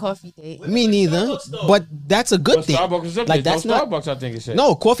been on a coffee date. Me neither. But that's a good thing. Like that's not Starbucks. I think it said.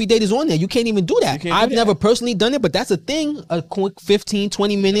 No, coffee date is on there. You can't even do that. I've never personally done it, but that's a thing. A quick 15,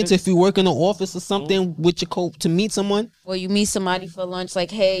 20 minutes if you work in an office or something with your coat to meet someone. Or you meet somebody for lunch, like,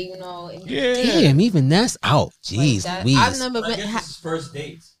 hey, you know. Damn, even that's out. Jeez, like I've never been. First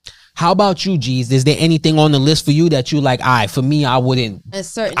dates. How about you, G's? Is there anything on the list for you that you like? For me, I wouldn't.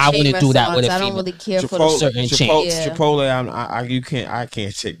 I wouldn't do that with a female. I don't really care for the certain chain. Chipotle, you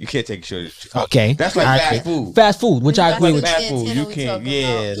can't take a short. Okay, that's like fast food. Fast food, which I agree with. Fast food, you can't.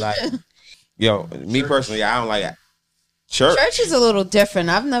 Yeah, like yo, me personally, I don't like that. Church is a little different.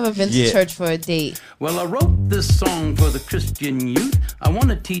 I've never been to church for a date. Well, I wrote this song for the Christian youth. I want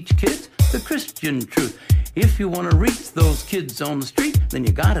to teach kids the Christian truth. If you want to reach those kids on the street, then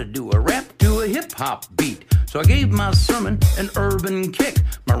you got to do a rap to a hip-hop beat. So I gave my sermon an urban kick.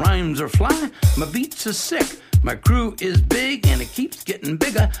 My rhymes are fly, my beats are sick. My crew is big and it keeps getting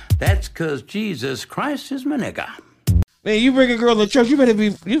bigger. That's because Jesus Christ is my nigga. Man, you bring a girl to church, you better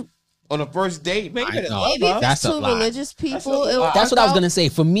be... on a first date, maybe that's two religious people. That's what I was gonna say.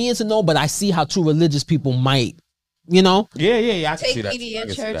 For me, it's a no, but I see how two religious people might, you know. Yeah. I can take see that. Me to your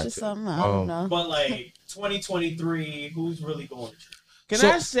church or something. I don't know. But like 2023, who's really going to church? Can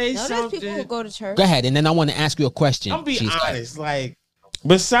I say something? There's people who go to church. Go ahead, and then I want to ask you a question. I'll be honest. Like,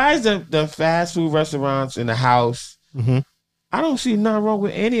 besides the fast food restaurants in the house, I don't see nothing wrong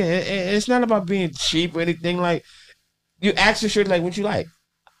with any of it. It's not about being cheap or anything. Like, you ask your shirt like what you like.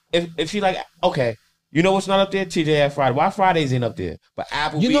 if she like, okay, you know what's not up there? TGI Friday. Why Fridays ain't up there? But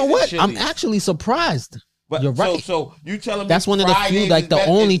Applebee's. You know what? Chili's. I'm actually surprised. But you're right. So you telling me that's one of the few, like the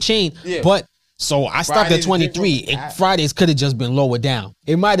only chain. Yeah. But so I stopped at 23. Fridays could have just been lower down.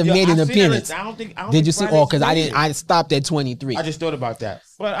 It might have made an appearance. I don't think Did you see? Oh, because I stopped at 23. I just thought about that.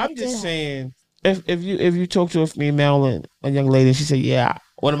 But I'm just saying, if you talk to a female and a young lady, and she said, "Yeah,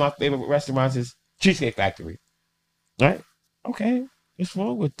 one of my favorite restaurants is Cheesecake Factory," right? Okay. What's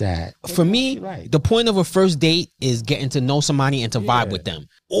wrong with that? For me, the point of a first date is getting to know somebody and to vibe with them.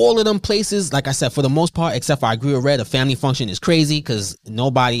 All of them places, like I said, for the most part, except for I agree with Red, a family function is crazy because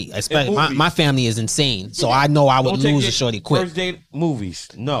nobody, especially my family is insane. So I know I would lose a shorty quick. First date movies,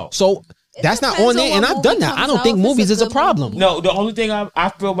 no. So that's not on there, and I've done that. I don't think movies is a problem. No, the only thing I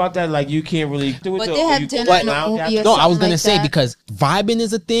feel about that, like, you can't really do it. But they have dinner in a movie or no, I was something gonna like say that. because vibing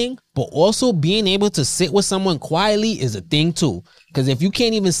is a thing, but also being able to sit with someone quietly is a thing too. Because if you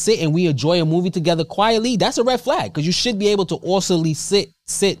can't even sit and we enjoy a movie together quietly, that's a red flag. Because you should be able to also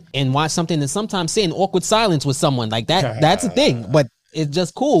sit and watch something and sometimes sit in awkward silence with someone like that. That's a thing. But it's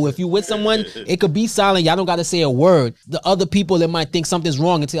just cool. If you with someone, it could be silent. Y'all don't got to say a word. The other people that might think something's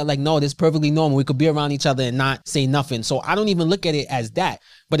wrong until like, no, this is perfectly normal. We could be around each other and not say nothing. So I don't even look at it as that.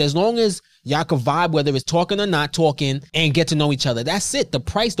 But as long as y'all can vibe, whether it's talking or not talking, and get to know each other, that's it. The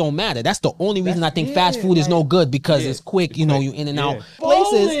price don't matter. That's the only reason I think fast food is no good because it's quick. You know, you in and out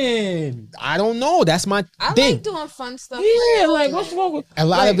places. I don't know. That's my thing. I like doing fun stuff. Yeah, like what's wrong with a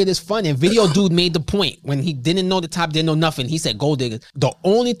lot of it is fun. And Video Dude made the point when he didn't know the top, didn't know nothing. He said gold diggers. The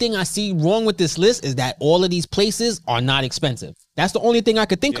only thing I see wrong with this list is that all of these places are not expensive. That's the only thing I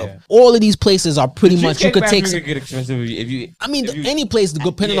could think of. All of these places are pretty much you could take. Get expensive if you. I mean, any place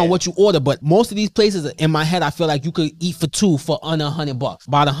depending on what you order, but most of these places in my head, I feel like you could eat for two for under $100,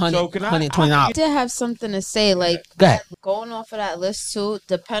 about $120. I did have something to say, like going off of that list too.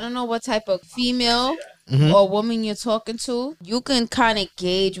 Depending on what type of female or woman you're talking to, you can kind of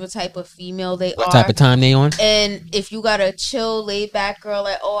gauge what type of female they are. What type of time they on? And if you got a chill, laid back girl,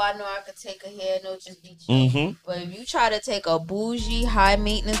 like, oh, I know I could take her here, no, just be chill. But if you try to take a bougie, high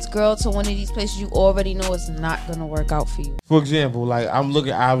maintenance girl to one of these places, you already know it's not gonna work out for you. For example, like I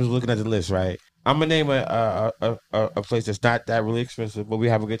was looking at the list, right? I'm gonna name a place that's not that really expensive, but we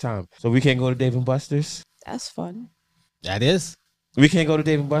have a good time. So we can't go to Dave and Buster's. That's fun. That is. We can't go to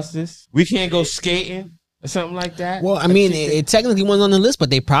Dave and Buster's. We can't go skating or something like that. Well, I mean, it technically wasn't on the list, but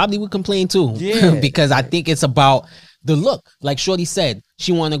they probably would complain too. Yeah. Because I think it's about the look. Like Shorty said,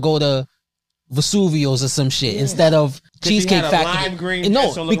 she want to go to Vesuvio's or some shit instead of Cheesecake Factory.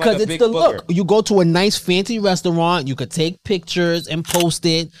 No, because it's the look. You go to a nice fancy restaurant, you could take pictures and post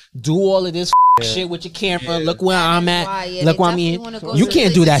it, do all of this shit with your camera. Look where I'm at. Look where I'm in. You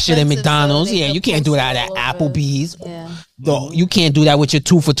can't do that shit at McDonald's. Yeah, you can't do that at Applebee's. You can't do that with your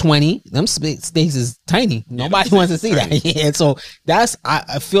 2 for $20. Them steaks is tiny. Nobody wants to see that. Yeah, so that's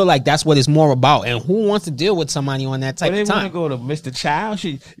I feel like that's what it's more about. And who wants to deal with somebody on that type of time? They want to go to Mr. Childs.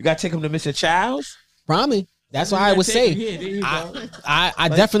 You got to take them to Mr. Childs. Probably. That's why I would say I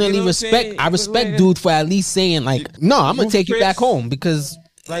definitely respect. I respect dude for at least saying like, no, I'm gonna take you back home because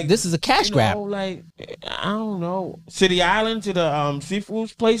like this is a cash grab. Like I don't know, City Island to the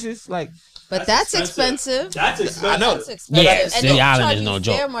seafood places, like. But that's expensive. That's expensive. I know. That's expensive. Yeah, City Island is no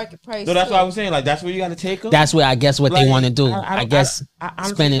joke. Fair market price. So that's what I was saying. Like that's where you got to take them. That's where I guess what they want to do. I guess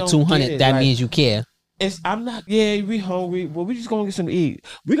spending $200 that means you care. I'm not. Yeah, we hungry. Well, we just gonna get something to eat.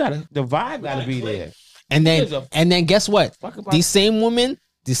 We gotta. The vibe gotta be there. And then guess what? These same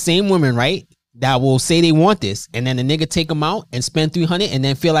women, right? That will say they want this, and then the nigga take them out and spend $300, and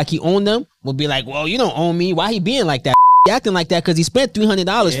then feel like he owned them. Will be like, well, you don't own me. Why he being like that? He acting like that because he spent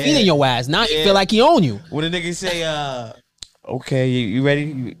 $300 feeding your ass. Now you feel like he own you. When the nigga say, okay, you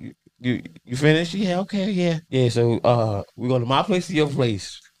ready? You finished? Yeah, okay, yeah. So we go to my place to your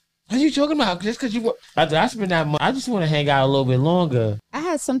place. What are you talking about? Just because I spend that money, I just want to hang out a little bit longer. I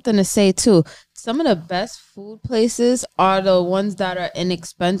had something to say too. Some of the best food places are the ones that are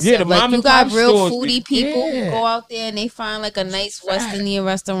inexpensive. Yeah, like you got real foodie people who go out there and they find like a nice West Indian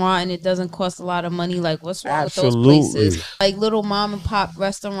restaurant and it doesn't cost a lot of money. Like what's wrong with those places? Like little mom and pop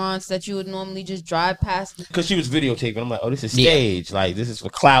restaurants that you would normally just drive past. Because she was videotaping. I'm like, oh, this is stage. Like this is for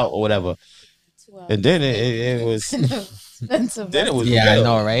clout or whatever. And then it was expensive. Then it was I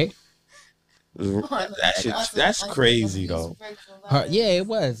know, right? That's crazy though. It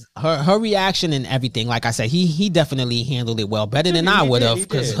was her reaction and everything. Like I said, he definitely handled it well, better than I would have.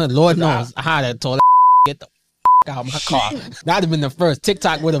 Because Lord knows I'd have told get the out of my car. That'd have been the first.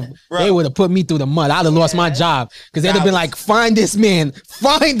 TikTok would have put me through the mud. I'd have lost my job because they'd have been like, find this man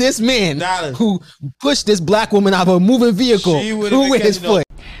who pushed this black woman out of a moving vehicle. Who with his foot.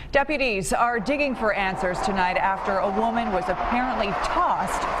 Deputies are digging for answers tonight after a woman was apparently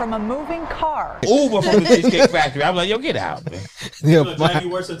tossed from a moving car. Uber from the Cheesecake Factory. I'm like, yo, get out, man. Drive you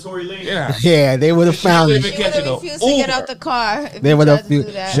worse than Tory Lane. Yeah, they would have found She would have refused to get out the car. They would have. They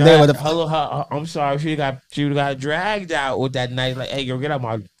would have. Hello, I'm sorry. She would have got dragged out with that knife. Like, hey, girl, get out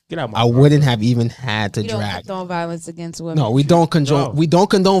my. I wouldn't have even had to We don't drag. condone violence against women. No, we don't condone. We don't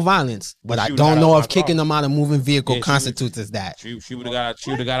condone violence, but I she don't would've know got if out my kicking car. them out of moving vehicle Yeah, constitutes as that. She would have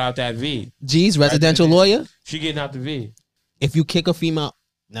got out that V. G's residential lawyer. She getting out the V. If you kick a female,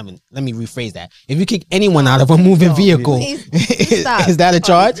 let me rephrase that. If you kick anyone out of a moving vehicle, stop. is that a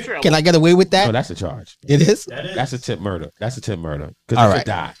charge? Can I get away with that? No, that's a charge. It is. That's a tip murder. That's a tip murder. All Because they right. could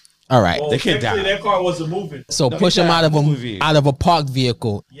die. All right. Well, They can't technically, die. That car wasn't moving. So No, push he them died out of a parked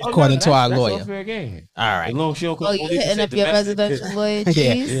vehicle, according to our that's lawyer. all fair game. All right. As long as she don't Oh, you hitting up your residential lawyer,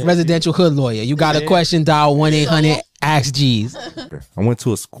 Yeah, Cheese? residential hood lawyer. You got a question? Dial 1-800-ASK G's. I went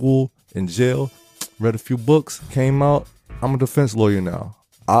to a school in jail, read a few books, came out. I'm a defense lawyer now.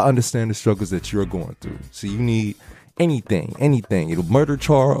 I understand the struggles that you're going through. So you need anything, a murder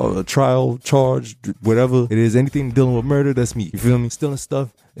charge, or a trial charge, whatever it is, anything dealing with murder, that's me. You feel me? Stealing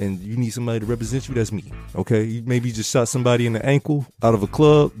stuff, and you need somebody to represent you, that's me. Okay? You maybe just shot somebody in the ankle out of a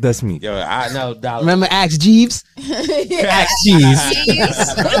club, that's me. Yo, I know. Remember Ask Jeeves? Ask Jeeves.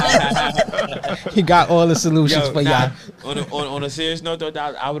 He got all the solutions for y'all. On a serious note, though,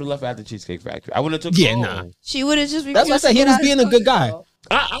 I would have left after Cheesecake Factory. I wouldn't have took Yeah, her nah. home. She would have just That's what I said. He was being a good guy.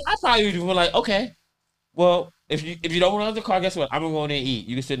 I probably would have been like, okay, well, if you don't want another car, guess what? I'm gonna go in there and eat.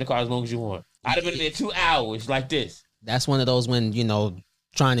 You can sit in the car as long as you want. I'd have been there 2 hours like this. That's one of those when,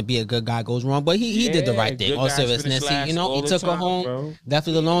 trying to be a good guy goes wrong, but he did the right thing. good All guys finish seriousness, last he all the took her time, home, bro. left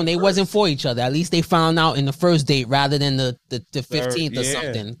it alone. They wasn't for each other. At least they found out in the first date rather than the 15th or yeah.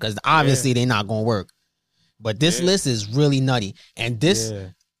 something, because obviously they're not gonna work. But this list is really nutty, and this. Yeah.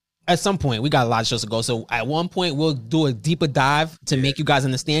 At some point, we got a lot of shows to go. So at one point, we'll do a deeper dive to make you guys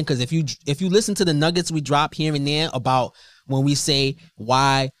understand. Because if you listen to the nuggets we drop here and there about when we say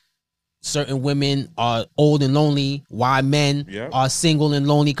why certain women are old and lonely, why men are single and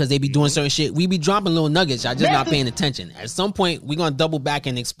lonely because they be doing certain shit, we be dropping little nuggets. Y'all just not paying attention. At some point, we're gonna double back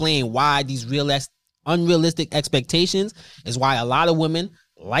and explain why these unrealistic expectations is why a lot of women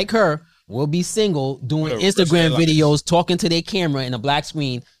like her will be single doing Instagram videos, talking to their camera in a black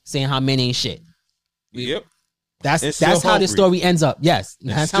screen, saying how men ain't shit. Yep. That's how the story ends up. Yes,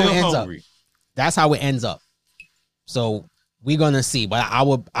 that's how it ends up. That's how it ends up. So we're gonna see, but I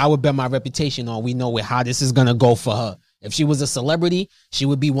would bet my reputation on we know how this is gonna go for her. If she was a celebrity, she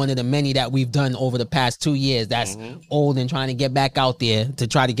would be one of the many that we've done over the past 2 years. That's old and trying to get back out there to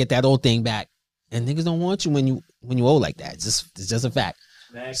try to get that old thing back. And niggas don't want you when you old like that. It's just a fact.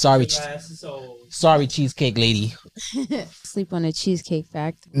 Sorry, Cheesecake Lady. Sleep on a Cheesecake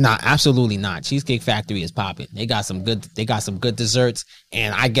Factory. Nah, absolutely not. Cheesecake Factory is popping. They got some good desserts,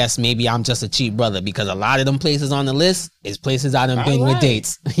 and I guess maybe I'm just a cheap brother because a lot of them places on the list is places I done been with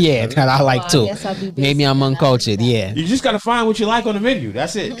dates. Yeah, that I like too. Maybe I'm uncultured. Yeah, you just gotta find what you like on the menu.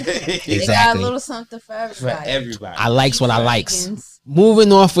 That's it. Exactly. They got a little something for everybody. For everybody. I likes what I likes.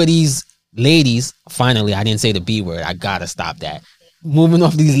 Moving off of these ladies. Finally, I didn't say the B word. I gotta stop that. Moving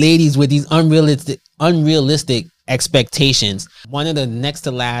off these ladies with these unrealistic expectations. One of the next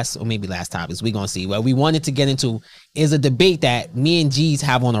to last, or maybe last topics we're gonna see what we wanted to get into is a debate that me and G's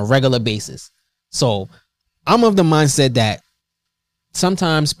have on a regular basis. So I'm of the mindset that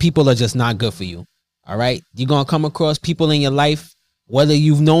sometimes people are just not good for you. All right, you're gonna come across people in your life, whether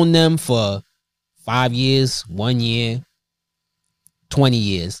you've known them for 5 years, 1 year, 20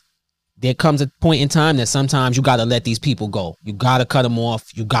 years. There comes a point in time that sometimes you got to let these people go. You got to cut them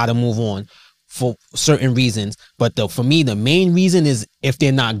off. You got to move on for certain reasons. But for me, the main reason is if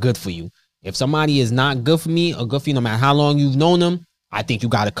they're not good for you. If somebody is not good for me or good for you, no matter how long you've known them, I think you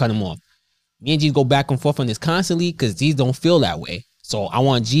got to cut them off. Me and G's go back and forth on this constantly because G's don't feel that way. So I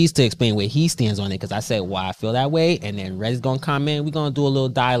want G's to explain where he stands on it because I said why I feel that way. And then Red's going to comment. We're going to do a little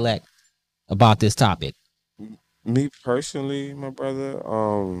dialect about this topic. Me personally, my brother,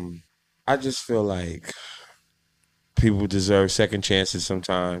 I just feel like people deserve second chances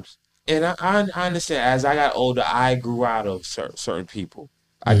sometimes. And I understand as I got older, I grew out of certain people.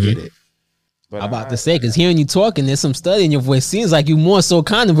 I get it. But I'm about to say, because hearing you talking, there's some study in your voice. Seems like you more so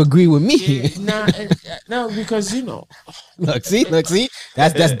kind of agree with me. No, because, Look, see?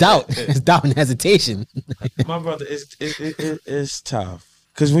 That's doubt. It's doubt and hesitation. My brother, it's tough.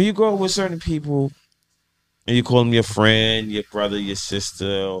 Because when you grow up with certain people, and you call them your friend, your brother, your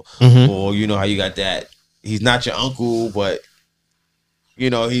sister, or you know how you got that. He's not your uncle, but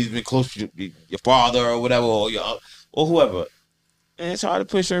he's been close to your father or whatever, or whoever. And it's hard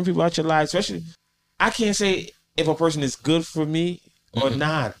to push certain people out your life, especially. I can't say if a person is good for me or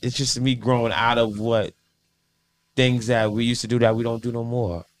not. It's just me growing out of what things that we used to do that we don't do no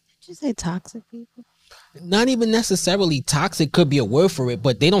more. Did you say toxic people? Not even necessarily toxic could be a word for it,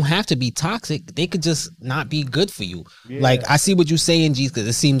 but they don't have to be toxic. They could just not be good for you. Yeah. Like, I see what you're saying, G, because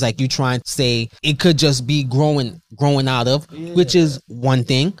it seems like you trying to say it could just be growing out of, which is one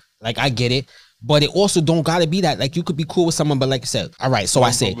thing. Like, I get it. But it also don't gotta be that. Like, you could be cool with someone, but like you said, all right, so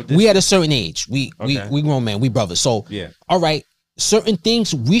I say we at a certain age. We grown men, we brothers. So all right, certain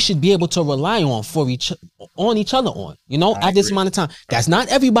things we should be able to rely on for each other on, you know, at this amount of time. That's not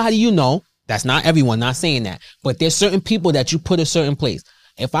everybody, you know. That's not everyone, not saying that. But there's certain people that you put a certain place.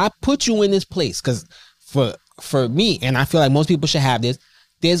 If I put you in this place, because for me, and I feel like most people should have this,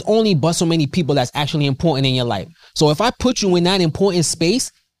 there's only but so many people that's actually important in your life. So if I put you in that important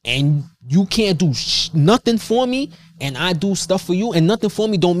space and you can't do nothing for me, and I do stuff for you, and nothing for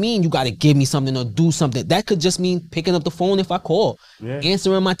me don't mean you got to give me something or do something. That could just mean picking up the phone if I call,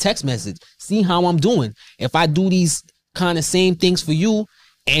 answering my text message, see how I'm doing. If I do these kind of same things for you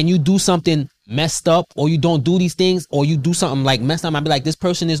and you do something messed up, or you don't do these things, or you do something like messed up, I'd be like, this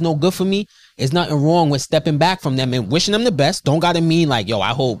person is no good for me. There's nothing wrong with stepping back from them and wishing them the best. Don't got to mean like, yo, I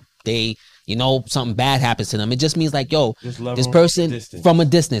hope they, you know, something bad happens to them. It just means like, yo, this person from a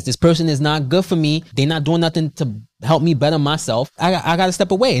distance, this person is not good for me. They're not doing nothing to help me better myself. I got to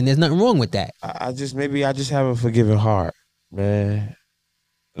step away, and there's nothing wrong with that. I just have a forgiving heart, man.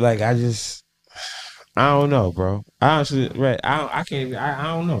 Like, I don't know, bro. Honestly, Red, I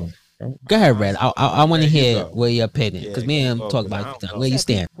don't know. Go ahead, Red. I want to hear where your opinion, because me and him talk about where you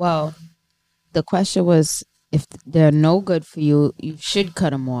stand. Well, the question was, if they're no good for you, you should cut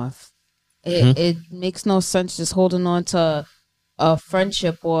them off. It makes no sense just holding on to a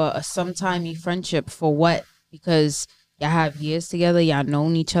friendship or a sometimey friendship for what? Because y'all have years together, y'all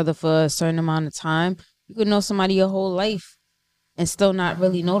known each other for a certain amount of time. You could know somebody your whole life and still not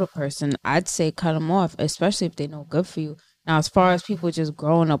really know the person. I'd say cut them off, especially if they're no good for you. Now, as far as people just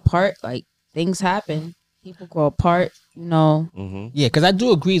growing apart, like, things happen. People grow apart, you know. Yeah, because I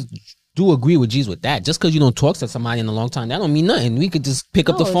do agree with G's with that. Just because you don't talk to somebody in a long time, that don't mean nothing. We could just pick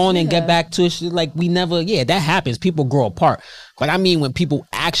up the phone and get back to it. Like, we never, that happens. People grow apart. But I mean, when people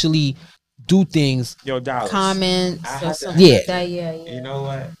actually do things, comments or something like that, You know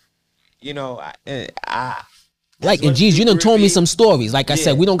what? You know, like, and geez, you done told me some stories. Like I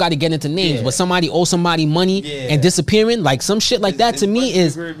said, we don't got to get into names, but somebody owes somebody money and disappearing, like some shit like that, to me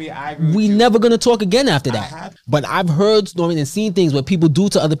is we never gonna talk again after that. But I've heard stories and seen things what people do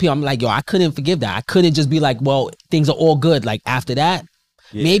to other people. I'm like, yo, I couldn't forgive that. I couldn't just be like, well, things are all good. Like, after that,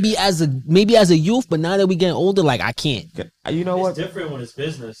 maybe as a youth, but now that we getting older, like, I can't. You know what? It's different when it's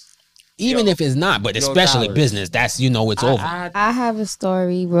business. Even if it's not, but especially business, that's, you know, it's over. I have a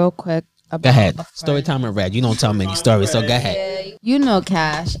story real quick. Go ahead. Story time with Red. You don't tell many stories, so go ahead. You know,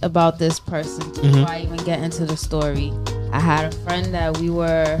 Cash, about this person before I even get into the story. I had a friend that we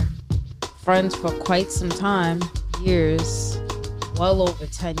were friends for quite some time, years, well over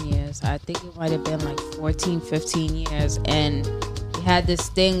 10 years. I think it might have been like 14, 15 years. And we had this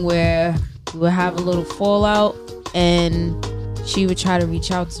thing where we would have a little fallout, and she would try to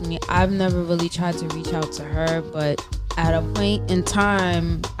reach out to me. I've never really tried to reach out to her, but at a point in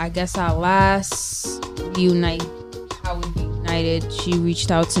time, I guess our last reunite, how we reunited, she reached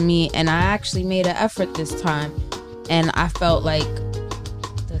out to me, and I actually made an effort this time. And I felt like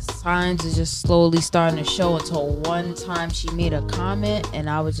the signs are just slowly starting to show, until one time she made a comment, and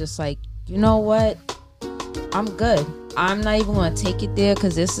I was just like, you know what? I'm good. I'm not even going to take it there,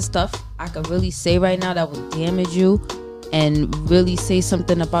 because there's the stuff I could really say right now that would damage you and really say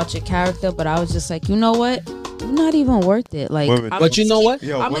something about your character. But I was just like, you know what? You're not even worth it. Like, but you know what?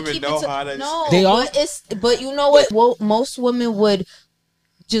 Yo, women know how to. No, they are. But you know what? Well, most women would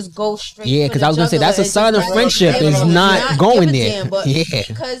just go straight. Yeah, because I was gonna say that's a sign of friendship is not going there.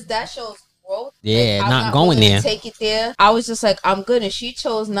 Because that shows growth. Yeah, like, not going there. Take it there. I was just like, I'm good, and she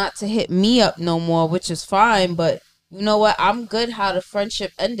chose not to hit me up no more, which is fine. But you know what? I'm good how the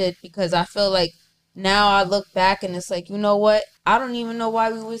friendship ended, because I feel like now I look back and it's like, you know what? I don't even know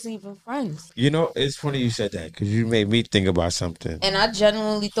why we wasn't even friends. You know, it's funny you said that, because you made me think about something. And I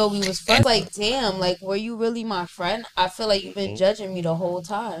genuinely thought we was friends. Like, damn, like, were you really my friend? I feel like you've been judging me the whole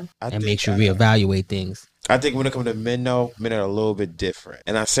time. It makes you reevaluate things. I think when it comes to men, though, men are a little bit different.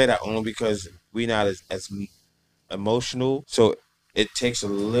 And I say that only because we not as emotional. So it takes a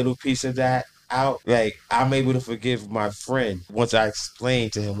little piece of that out. Like, I'm able to forgive my friend once I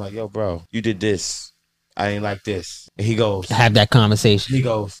explain to him, like, yo, bro, you did this. I ain't like this. And he goes, have that conversation. He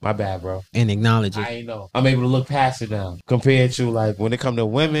goes, my bad, bro. And acknowledge it. I ain't know. I'm able to look past it now. Compared to like when it come to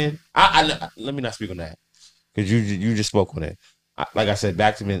women, let me not speak on that. Because you just spoke on it. Like I said,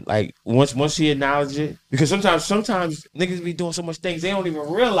 back to me. Like once he acknowledged it, because sometimes niggas be doing so much things they don't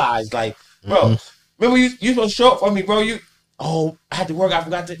even realize. Like, bro, remember you supposed to show up for me, bro. I had to work. I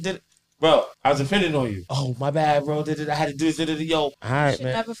forgot to. Bro, I was offended on you. Oh, my bad, bro. I had to do this. Yo, all right, You should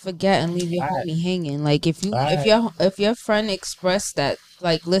man. never forget and leave your homie hanging. Like if All if your friend expressed that,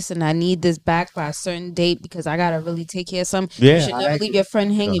 like, listen, I need this back by a certain date because I gotta really take care of something. Yeah, you should never leave your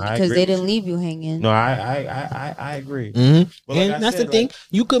friend hanging because they didn't leave you hanging. No, I agree. Mm-hmm. But like and that's the thing.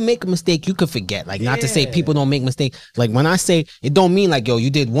 You could make a mistake. You could forget. Like, not to say people don't make mistakes. Like, when I say it, don't mean like, yo, you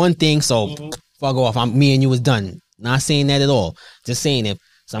did one thing, so fuck off. Me and you was done. Not saying that at all. Just saying if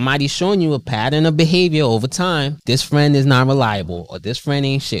somebody's showing you a pattern of behavior over time, this friend is not reliable, or this friend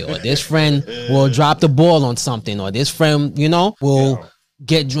ain't shit, or this friend will drop the ball on something, or this friend, will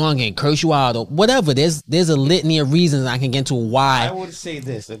get drunk and curse you out, or whatever. There's a litany of reasons I can get into why. I would say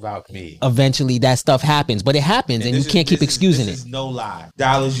this about me. Eventually that stuff happens, but it happens, and you can't keep excusing it. This is no lie.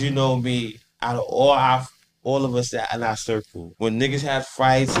 Dollars, you know me, out of all of us that in our circle, when niggas had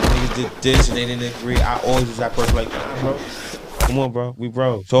fights and niggas did this and they didn't agree, I always was that person like, nah, bro. Come on, bro. We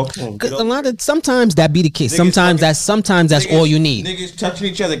bro. Talk to him. Sometimes that be the case. Sometimes that's all you need. Niggas touching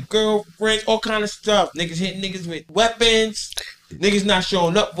each other, girlfriends, all kind of stuff. Niggas hitting niggas with weapons. Niggas not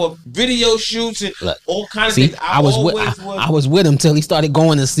showing up for video shoots and all kinds of things. I was with him till he started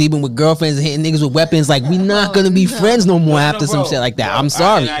going and sleeping with girlfriends and hitting niggas with weapons. Like, we not gonna be friends no more after some shit like that. Bro, I'm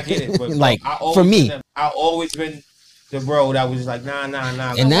sorry. I get it, but like, bro, for me, I always been the bro that was just like, nah.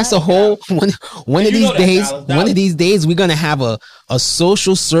 And that's a whole one of these days. One of these days, we're gonna have a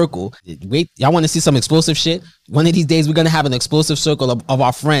social circle. Wait, y'all want to see some explosive shit? One of these days, we're gonna have an explosive circle of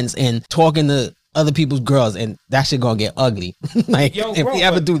our friends and talking to other people's girls, and that shit gonna get ugly. Like, if we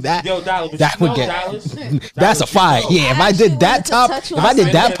ever do that, that would get. That's a fight. Yeah, if I did that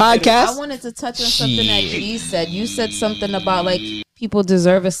podcast, I wanted to touch on something that G said. You said something about like people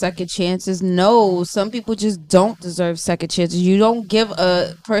deserve a second chances. No, some people just don't deserve second chances. You don't give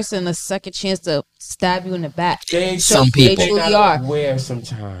a person a second chance to stab you in the back. Some people they truly are aware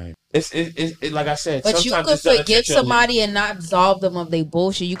sometimes. It's like I said, but you could forgive somebody and not absolve them of their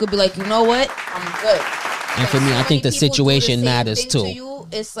bullshit. You could be like, you know what, I'm good. And for me, I think the situation matters too. You,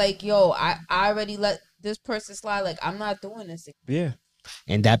 it's like, yo, I already let this person slide. Like, I'm not doing this. Yeah.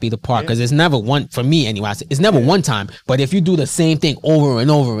 And that be the part, because it's never one, for me anyway, it's never one time. But if you do the same thing over and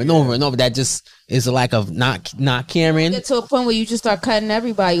over and over and over, that just is a lack of not caring. You get to a point where you just start cutting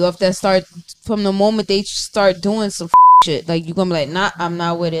everybody off. That start from the moment they start doing some shit. Like, you're gonna be like, nah, I'm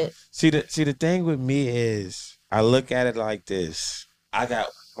not with it. See the thing with me is, I look at it like this. I got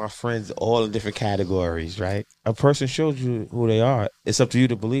my friends all in different categories, right? A person shows you who they are. It's up to you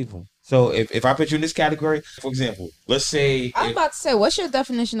to believe them. So if I put you in this category, for example, let's say... I was about to say, what's your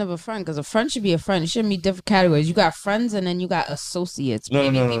definition of a friend? Because a friend should be a friend. It shouldn't be different categories. You got friends and then you got associates. No.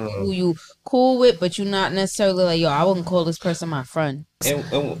 Who you cool with, but you're not necessarily like, yo, I wouldn't call this person my friend.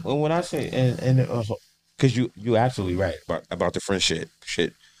 And when I say... and because you absolutely right about the friend shit.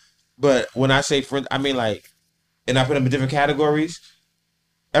 But when I say friend, I mean like... And I put them in different categories.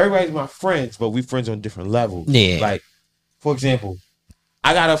 Everybody's my friends, but we friends on different levels. Yeah. Like, for example...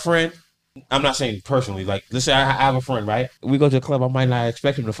 I got a friend, I'm not saying personally, like, let's say I have a friend, right? We go to the club, I might not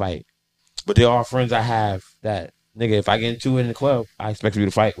expect him to fight. But there are friends I have that, nigga, if I get into it in the club, I expect you to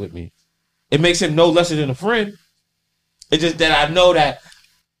fight with me. It makes him no lesser than a friend. It's just that I know that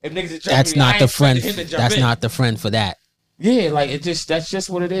if niggas are that's not the friend. That's not the friend for that. Yeah, like, that's just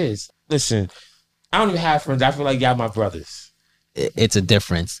what it is. Listen, I don't even have friends. I feel like y'all my brothers. It's a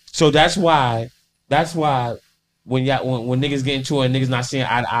difference. So that's why when niggas get into it and niggas not seeing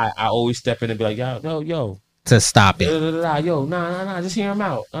I always step in and be like, yo. To stop it. Yo, nah, just hear him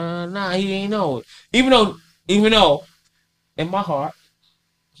out. Nah, he ain't know. Even though, in my heart,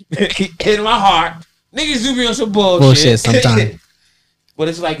 niggas do be on some bullshit sometimes. But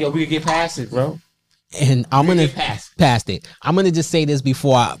it's like, yo, we can get past it, bro. And I'm gonna past it. I'm gonna just say this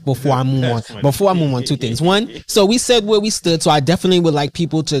before I move on. Before I move on, two things. One, so we said where we stood. So I definitely would like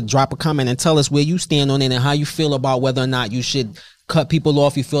people to drop a comment and tell us where you stand on it and how you feel about whether or not you should cut people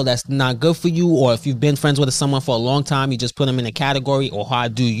off you feel that's not good for you, or if you've been friends with someone for a long time, you just put them in a category, or how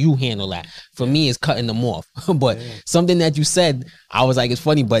do you handle that? For me, it's cutting them off. But something that you said, I was like, it's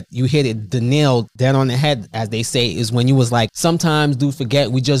funny, but you hit it the nail dead on the head, as they say, is when you was like, sometimes dudes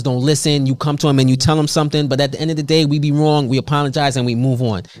forget, we just don't listen. You come to them and you tell them something, but at the end of the day, we be wrong, we apologize, and we move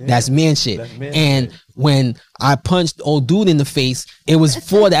on. That's man shit. And when I punched old dude in the face, it was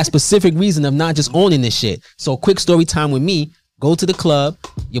for that specific reason of not just owning this shit. So quick story time with me, go to the club,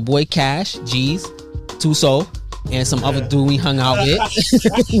 your boy Cash, G's, Tuso, and some other dude we hung out with,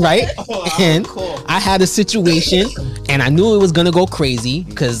 right? And I had a situation, and I knew it was gonna go crazy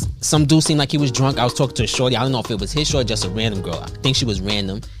because some dude seemed like he was drunk. I was talking to a shorty. I don't know if it was his shorty or just a random girl. I think she was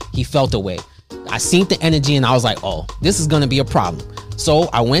random. He felt away. I seen the energy, and I was like, oh, this is gonna be a problem. So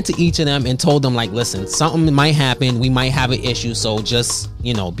I went to each of them and told them, like, listen, something might happen. We might have an issue, so just,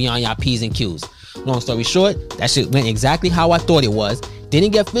 you know, be on your P's and Q's. Long story short, that shit went exactly how I thought it was.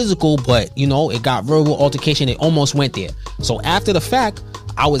 Didn't get physical, but, you know, it got verbal altercation. It almost went there. So after the fact,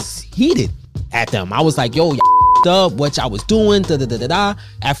 I was heated at them. I was like, yo, up what y'all was doing,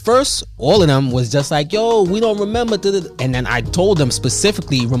 At first, all of them was just like, yo, we don't remember, and then I told them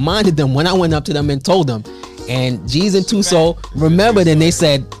specifically, reminded them when I went up to them and told them, and G's and Tuso remembered, and they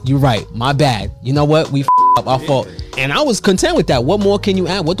said, you're right, my bad, you know what, we up, our fault. And I was content with that. What more can you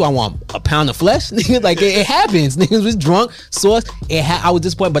add? What do I want, a pound of flesh? Like, it happens. Niggas was drunk, sauce, I was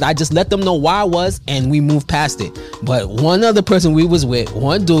disappointed, but I just let them know why I was, and we moved past it. But one other person we was with,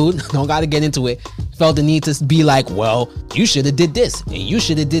 one dude, don't gotta get into it, felt the need to be like, well, you should have did this and you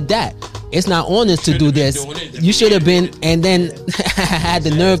should have did that. It's not honest to do this. You should have been, and then had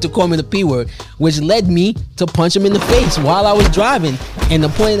the nerve to call me the P word, which led me to punch him in the face while I was driving. And the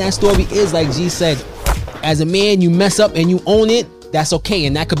point of that story is, like G said, as a man, you mess up and you own it, that's okay,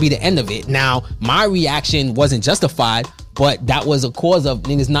 and that could be the end of it. Now, my reaction wasn't justified, but that was a cause of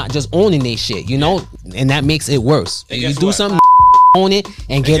niggas not just owning their shit, you know, and that makes it worse. You do something, own it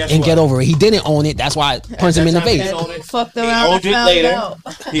and get over it. He didn't own it. That's why I punched him in the face. Fucked around. He owned it later.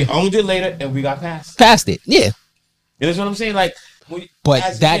 He owned it later, and we got past it. Yeah. You know what I'm saying? Like,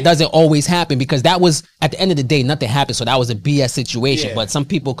 but that doesn't always happen, because that was, at the end of the day, nothing happened. So that was a BS situation. Yeah. But some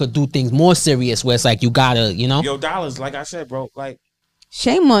people could do things more serious where it's like, you gotta, you know. Yo, dollars, like I said, bro, like.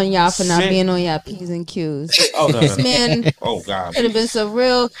 Shame on y'all for not being on y'all P's and Q's. Oh no, this man. Oh God. Could have been some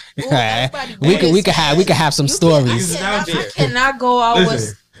real. We could have some stories. I cannot go out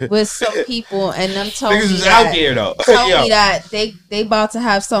with some people and them tell me that, out there, though. Tell me that they about to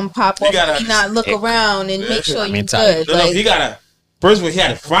have some pop up. You not look around and make sure you good. No, he gotta. First of all, he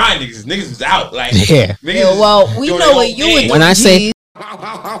had to find niggas. Niggas was out. Like, yeah. Well, we know what you would do. When I say.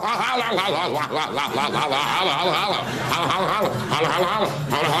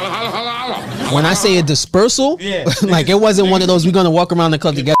 When I say a dispersal, like, it wasn't one of those we're gonna walk around the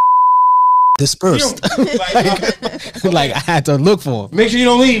club together. Dispersed. Like I had to look for him. Make sure you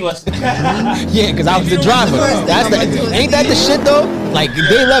don't leave us. Yeah, because I was the driver. Ain't that the shit though? Like,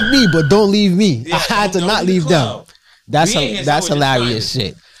 they left me, but don't leave me. I had to not leave them. That's hilarious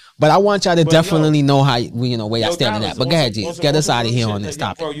shit. But I want y'all to definitely know how where y'all standing at. But go ahead, G. Get us out of here on this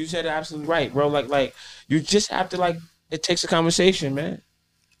topic. Bro, you said it absolutely right, bro. Like you just have to, like, it takes a conversation, man.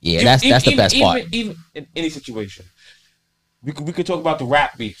 Yeah, that's the best part. Even in any situation. We could talk about the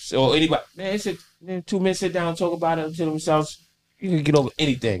rap beefs or anybody. Man, 2 men sit down and talk about it to themselves. You can get over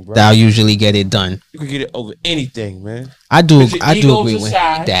anything, bro. I'll usually get it done. You can get it over anything, man. I do agree with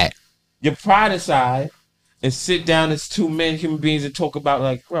that. Your pride aside, and sit down as 2 men, human beings, and talk about,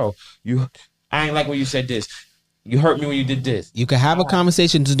 like, bro, I ain't like when you said this. You hurt me when you did this. You can have a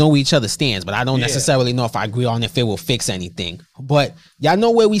conversation to know where each other stands, but I don't necessarily know if I agree on if it will fix anything. But y'all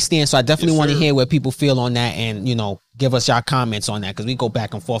know where we stand, so I definitely want to hear where people feel on that, and, give us y'all comments on that, because we go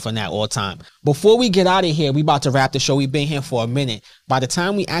back and forth on that all the time. Before we get out of here, we about to wrap the show. We've been here for a minute. By the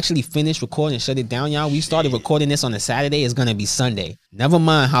time we actually finish recording and shut it down, y'all, we started recording this on a Saturday. It's going to be Sunday. Never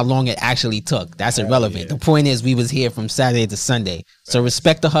mind how long it actually took. That's irrelevant. The point is, we was here from Saturday to Sunday. So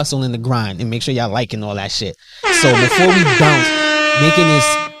respect the hustle and the grind, and make sure y'all liking all that shit. So before we bounce, making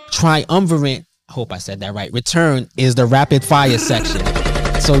this triumvirate, I hope I said that right, return is the rapid fire section.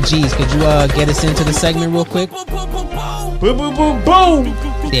 So, G's, could you get us into the segment real quick? Boom, boom, boom, boom.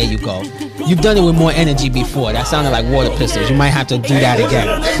 There you go. You've done it with more energy before. That sounded like water pistols. You might have to do that again.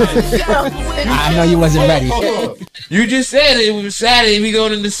 I know you wasn't ready. You just said it was Saturday. We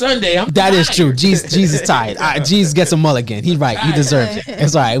going into Sunday. That is true. G's is tired. G's gets a mulligan. He's right. He deserves it.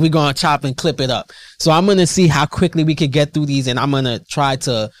 It's all right. We're going to chop and clip it up. So I'm going to see how quickly we could get through these, and I'm going to try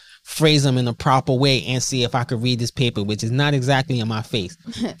to phrase them in a proper way and see if I could read this paper, which is not exactly in my face.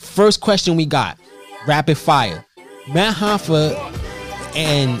 First question we got, rapid fire. Matt Hoffa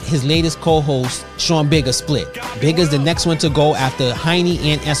and his latest co-host Sean Bigga split. Bigga's the next one to go after Heine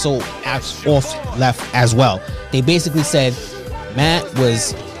and Esso off left as well. They basically said Matt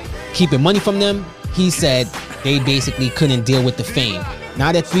was keeping money from them. He said they basically couldn't deal with the fame.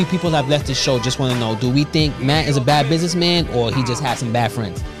 Now that 3 people have left the show, just want to know, do we think Matt is a bad businessman or he just had some bad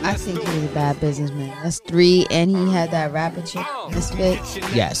friends? I think he was a bad businessman. That's 3, and he had that rapper chick in the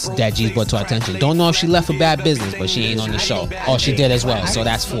spit. Yes, that G's brought to our attention. Don't know if she left for bad business, but she ain't on the show. Oh, she did as well, so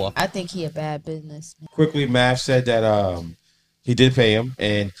that's 4. I think he a bad businessman. Quickly, Mav said that he did pay him,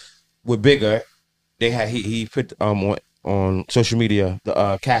 and with Bigga, they had he put on social media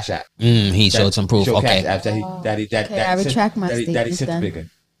the Cash App. He showed some proof. Okay. I retract my statement. That he sent to Bigga.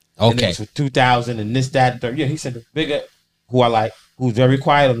 Okay. And for 2,000 and this, that, and third. Yeah, he sent to Bigga, who I like, who's very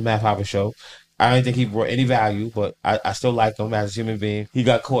quiet on the Math Hopper show. I don't think he brought any value, but I still like him as a human being. He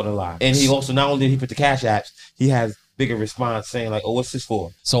got caught in a lie. And he also, not only did he put the Cash Apps, he has Bigger response saying like, oh, what's this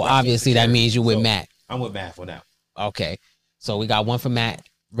for? So obviously that means you're with Matt. I'm with Matt for now. Okay. So we got one for Matt.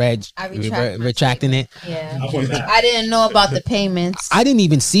 Reg, retracting it. Yeah. I didn't know about the payments. I didn't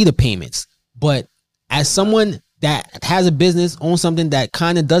even see the payments. But as someone that has a business, owns something that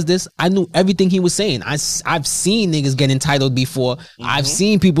kind of does this, I knew everything he was saying. I've seen niggas get entitled before. I've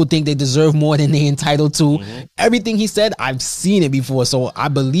seen people think they deserve more than they entitled to. Everything he said, I've seen it before. So I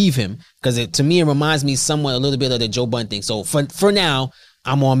believe him. Because to me, it reminds me somewhat a little bit of the Joe Budden thing. So for now,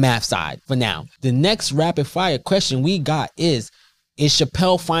 I'm on Math's side. For now. The next rapid fire question we got is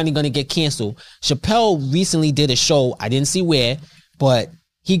Chappelle finally going to get canceled? Chappelle recently did a show, I didn't see where, but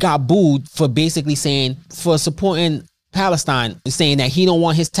he got booed for basically saying, for supporting Palestine, saying that he don't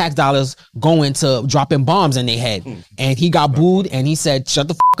want his tax dollars going to dropping bombs in their head. And he got booed and he said, shut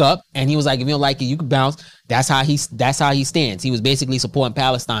the fuck up. And he was like, if you don't like it, you can bounce. That's how he stands. He was basically supporting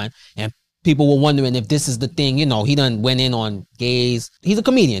Palestine, and people were wondering if this is the thing. You know, he done went in on gays. He's a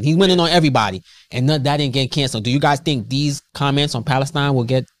comedian. He went in on everybody. And that didn't get canceled. Do you guys think these comments on Palestine will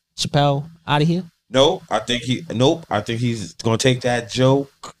get Chappelle out of here? No, I think he's gonna take that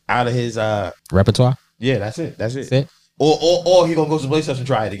joke out of his repertoire. Yeah, that's it. That's it. Or he gonna go someplace else and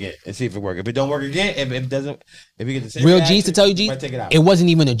try it again and see if it works. If it don't work again, if it doesn't, if he gets the same real G's to tell you, G, it wasn't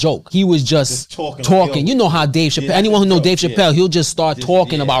even a joke. He was just talking. You know how Dave Chappelle. Anyone who knows Dave Chappelle, he'll just start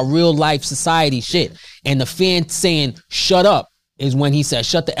talking about real life society shit. And the fan saying "shut up" is when he said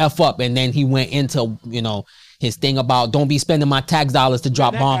 "shut the F up," and then he went into his thing about don't be spending my tax dollars to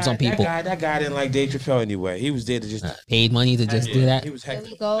drop bombs on people. That guy didn't like Dave Chappelle anyway. He was there to just paid money to just do that. He was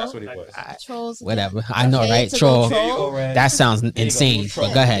hectic. That's what he was. Trolls. Whatever. I know, right? Troll. That sounds insane.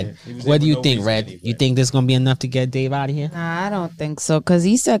 But go ahead. What do you think, Red? You think this is gonna be enough to get Dave out of here? Nah, I don't think so. Cause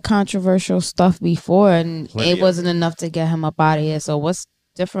he said controversial stuff before, and it wasn't enough to get him up out of here. So what's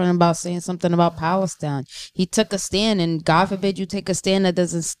different about saying something about Palestine? He took a stand, and God forbid you take a stand that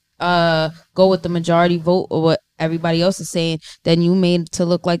doesn't go with the majority vote or what everybody else is saying, then you made to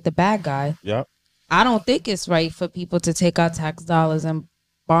look like the bad guy. Yep. I don't think it's right for people to take out tax dollars and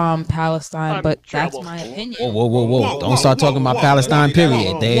bomb Palestine, but that's my opinion. Whoa. Don't start talking about Palestine,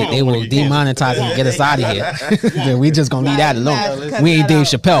 period. They will demonetize and get us out of here. We just gonna leave that alone. We ain't Dave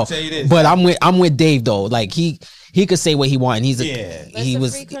Chappelle. But I'm with Dave though. Like he could say what he want. He could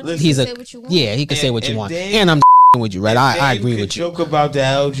say what you want. And I'm with you, right? I agree with you. Joke about the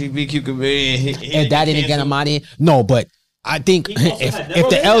LGBTQ community. And that didn't get him out of here. No, but I think if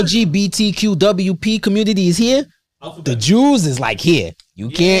the LGBTQWP community is here, the Jews is like here. You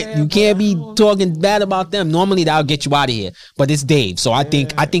can't be talking bad about them. Normally that'll get you out of here. But it's Dave, so I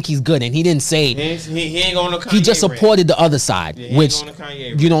think he's good. And he didn't say he ain't going to Kanye. He just supported the other side, which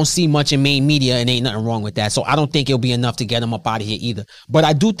you don't see much in main media, and ain't nothing wrong with that. So I don't think it'll be enough to get him up out of here either. But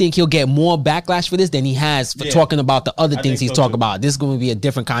I do think he'll get more backlash for this than he has for talking about the other things he's talking about. This is going to be a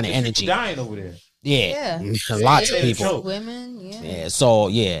different kind of energy. Dying over there. Yeah. Lots of people. Women, so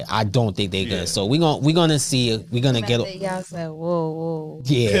I don't think they're good. So we're gonna see. We're gonna get. Y'all said, whoa.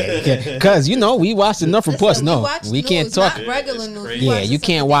 Yeah, because we watch enough reports. No, we can't talk. Regular news. Yeah, you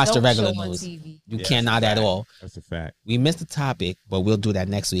can't watch the regular news. You cannot at all. That's a fact. We missed the topic, but we'll do that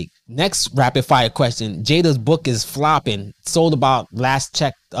next week. Next rapid fire question: Jada's book is flopping. Sold about last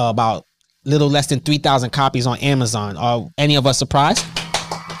check about little less than 3,000 copies on Amazon. Are any of us surprised?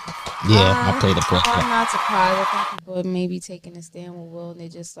 Yeah, I played the book. I'm not surprised. I think people may be taking a stand with Will, and they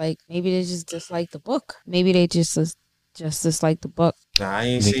just dislike the book. Maybe they just dislike the book. Nah, I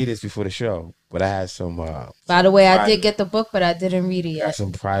ain't see this before the show, but I had some. By the way, I did get the book, but I didn't read it yet. Got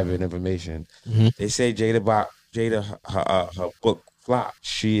some private information. They say her book flopped.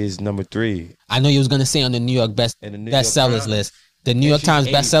 She is number 3. I know you was gonna say on the New York bestsellers list. The New York Times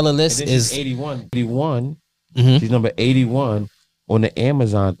bestseller list is 81. She's number 81. on the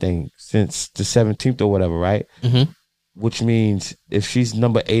Amazon thing since the 17th or whatever, right? Mm-hmm. Which means if she's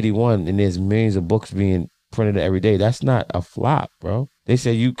number 81 and there's millions of books being printed every day, that's not a flop, bro. They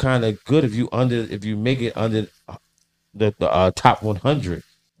say you kind of good if you make it under the top 100.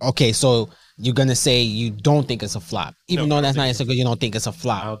 Okay, so you're gonna say you don't think it's a flop, even though that's not so good. You don't think it's a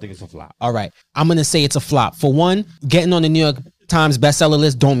flop. I don't think it's a flop. All right, I'm gonna say it's a flop. For one, getting on the New York Times bestseller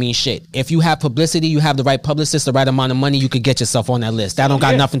list don't mean shit. If you have publicity, you have the right publicist, the right amount of money, you could get yourself on that list. That don't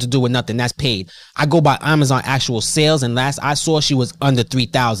got nothing to do with nothing. That's paid. I go by Amazon actual sales, and last I saw she was under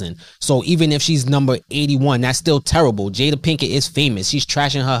 3,000. So even if she's number 81, that's still terrible. Jada Pinkett is famous. She's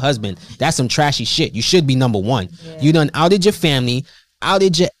trashing her husband. That's some trashy shit. You should be number one. Yeah. You done outed your family,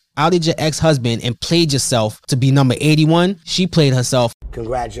 outed your ex-husband, and played yourself to be number 81. She played herself.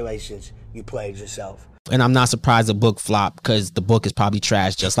 Congratulations, you played yourself. And I'm not surprised the book flopped because the book is probably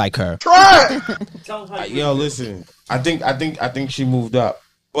trash, just like her. Yo, listen, I think she moved up,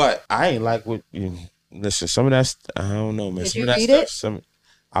 but I ain't like what you. Listen, some of that I don't know, man. Did some you of that read stuff, it?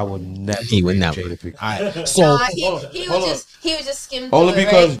 I would never. He would never. All right, so he was just skimmed only through it,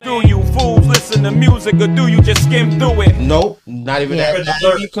 because right? Do you fools listen to music or do you just skim through it? Nope, not even that.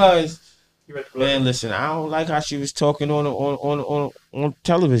 Only because. Man, listen, I don't like how she was talking on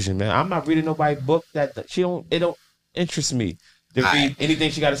television, man. I'm not reading nobody's book that it don't interest me to read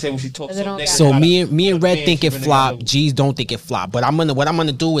anything she got to say when she talks. So me and Red think it flop. G's don't think it flop. But what I'm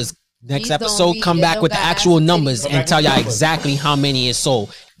gonna do is next episode come back with the actual numbers and tell y'all exactly how many is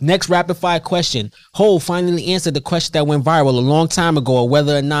sold. Next rapid fire question. Hov finally answered the question that went viral a long time ago,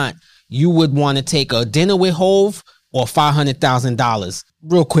 whether or not you would want to take a dinner with Hov or $500,000.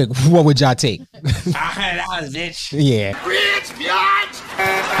 Real quick, what would y'all take? $500, bitch. Yeah. Rich,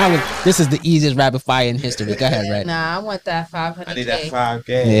 bitch. This is the easiest rapid fire in history. Go ahead, Red. Nah, I want that 500K. I need that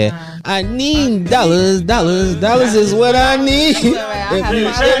 5K. Yeah. I need dollars is what I need. I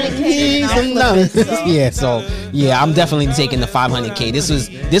need some dollars. Yeah, so yeah, I'm definitely taking the 500K.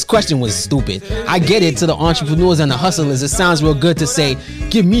 This question was stupid. I get it, to the entrepreneurs and the hustlers. It sounds real good to say,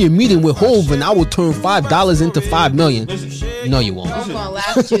 give me a meeting with Hov and I will turn $5 into $5 million. No, you won't. I'm gonna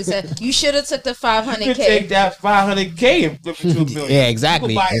laugh at you. Said you should have took the 500K. You take that 500K and flip it to $1 million. Yeah,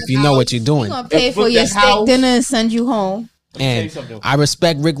 exactly. If you know what you're doing. We're gonna pay for your steak dinner and send you home. And I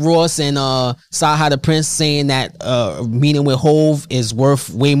respect Rick Ross and Saha the Prince saying that meeting with Hov is worth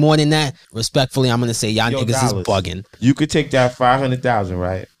way more than that. Respectfully, I'm gonna say y'all niggas is bugging. You could take that 500,000,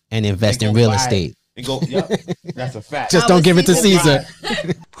 right, and invest in real estate. Yep, that's a fact. Just don't give it to Caesar.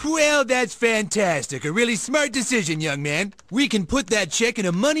 Well, that's fantastic. A really smart decision, young man. We can put that check in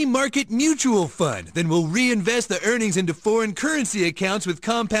a money market mutual fund. Then we'll reinvest the earnings into foreign currency accounts with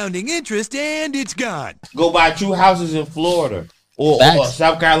compounding interest, and it's gone. Go buy 2 houses in Florida or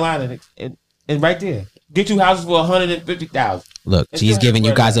South Carolina, and right there, get 2 houses for $150,000. Look, she's giving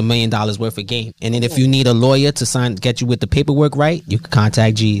you guys $1 million worth of game. And then if you need a lawyer to get you with the paperwork right, you can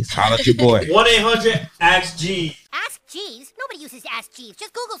contact G's. Holla at your boy. 1-800-ASK-G. Ask Jeeves? Nobody uses Ask Jeeves.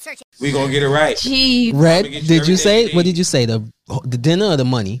 Just Google search it. We gonna get it right. Jeeves. Red, did you say? What did you say? The dinner or the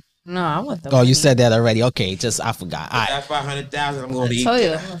money? No, I want the money. money. You said that already. Okay, I forgot. All right. That 500,000, I'm gonna eat. I told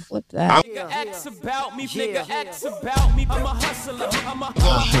you, I'm gonna flip that. X about me, nigga. X about me. I'm a hustler.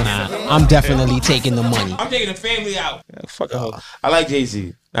 I'm definitely taking the money. I'm taking the family out. Fuck off. I like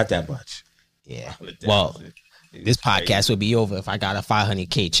Jay-Z. Not that much. Yeah. Well, this podcast would be over if I got a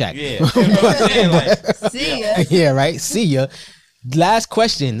 500K check. Yeah. See ya. Yeah, right. See ya. Last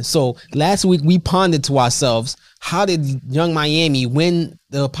question. So last week we pondered to ourselves, how did Young Miami win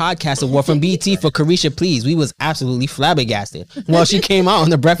the podcast award from BT for Carisha Please? We was absolutely flabbergasted. Well, she came out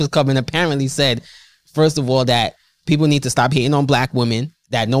on the Breakfast Club and apparently said, first of all, that people need to stop hating on black women,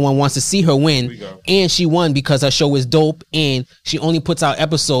 that no one wants to see her win. And she won because her show is dope and she only puts out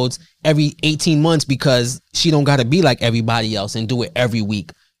episodes every 18 months because she don't got to be like everybody else and do it every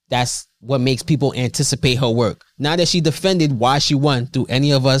week. That's what makes people anticipate her work. Now that she defended why she won, do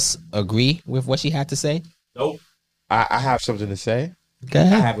any of us agree with what she had to say? Nope. I have something to say. Go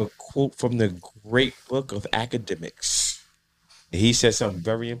ahead. I have a quote from the great book of academics. He said something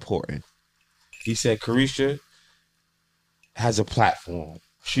very important. He said, Carisha has a platform.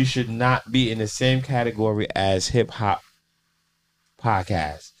 She should not be in the same category as hip hop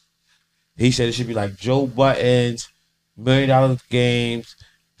podcasts. He said it should be like Joe Budden's, $1 Million Games,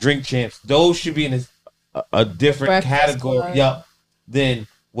 Drink Champs. Those should be in a different category than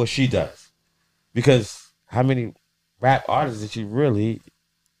what she does. Because how many rap artists did she really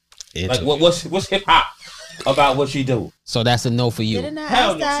like? What's hip hop? about what she do. So that's a no for you. Didn't I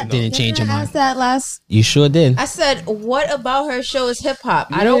ask that? Didn't change your I mind. asked that last. You sure did. I said, what about her show is hip hop?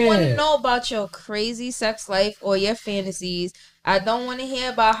 I don't want Yeah. to know about your crazy sex life or your fantasies. I don't want to hear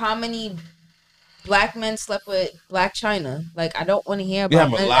about how many black men slept with Black China. Like, I don't want to hear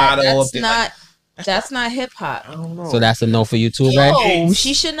about that. That's not hip hop. I don't know. So that's a no for you too, Red? No,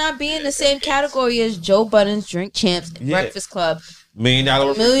 she should not be in the same category as Joe Budden's Drink Champs Breakfast Club.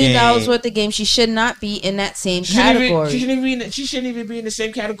 $1 million worth of game. She should not be in that same category. She shouldn't even be in the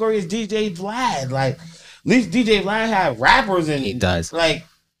same category as DJ Vlad. Like, at least DJ Vlad have rappers and he does. Like,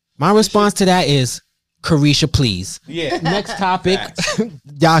 my response to that is Carisha, please. Yeah. Next topic.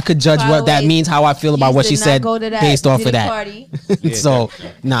 Y'all could judge what that means, how I feel about what she said based off of that. So,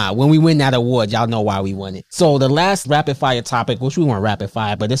 when we win that award, y'all know why we won it. So, the last rapid fire topic, which we weren't rapid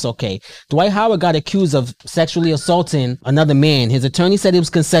fire, but it's okay. Dwight Howard got accused of sexually assaulting another man. His attorney said it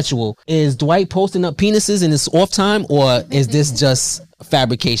was consensual. Is Dwight posting up penises in his off time, or is this just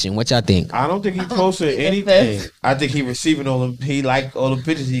fabrication? What y'all think? I don't think he posted anything. I think he receiving all them. He like all the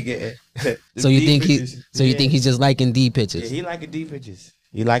pictures he getting. So you think you think he's just liking D pictures? Yeah, he liking D pictures.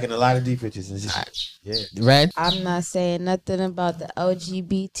 He liking a lot of D pictures. Red? I'm not saying nothing about the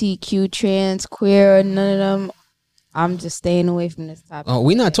LGBTQ, trans, queer, or none of them. I'm just staying away from this topic. Oh,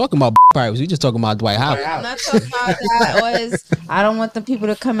 we're not talking about pirates. We're just talking about Dwight Howard. I'm not talking about that. I don't want the people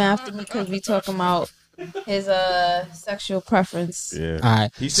to come after me because we talking about his sexual preference. Yeah. All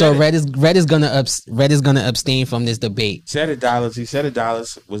right. So Red is gonna abstain from this debate. He said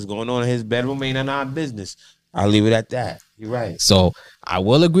 $. What's going on in his bedroom ain't none of our business. I'll leave it at that. You're right. So I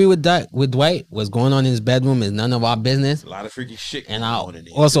will agree with Dwight. What's going on in his bedroom is none of our business. A lot of freaky shit. And I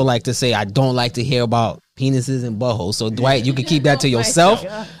also like to say I don't like to hear about penises and buttholes. So Dwight, you can keep that to yourself.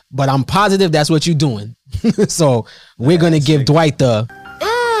 But I'm positive that's what you're doing. So we're gonna give Dwight the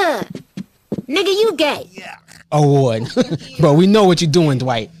nigga, you gay. award. Bro, we know what you're doing,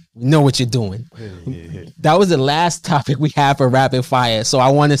 Dwight. We know what you're doing. That was the last topic we have for Rapid Fire. So I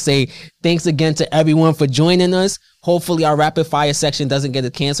want to say thanks again to everyone for joining us. Hopefully our Rapid Fire section doesn't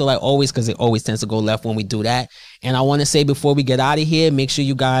get canceled like always, because it always tends to go left when we do that. And I want to say before we get out of here, make sure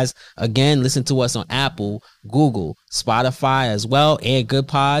you guys, again, listen to us on Apple, Google, Spotify as well, and Good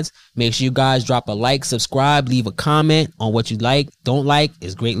Pods. Make sure you guys drop a like, subscribe, leave a comment on what you like, don't like.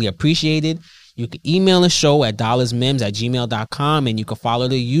 It's greatly appreciated. You can email the show at dollarsmims@gmail.com, and you can follow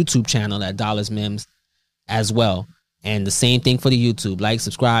the YouTube channel at dollarsmims as well. And the same thing for the YouTube. Like,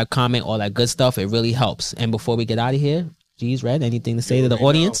 subscribe, comment, all that good stuff. It really helps. And before we get out of here, G's, Red, anything to say to the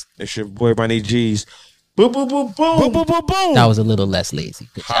audience? It's your boy, my name G's. Boom, boom, boom, boom. Boom, boom, boom, boom. That was a little less lazy.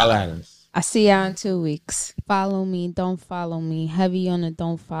 Holla at us. I see y'all in 2 weeks. Follow me, don't follow me. Heavy on the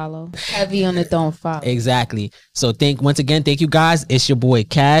don't follow. Heavy on the don't follow. Exactly. So once again, thank you guys. It's your boy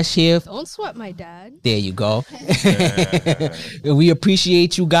Cash here. Don't sweat my dad. There you go. We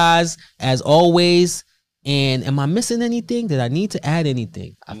appreciate you guys as always. And am I missing anything? Did I need to add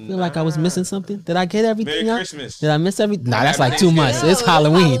anything? I feel like I was missing something. Did I get everything? Merry Christmas. Did I miss everything? Nah, that's like 2 months. It's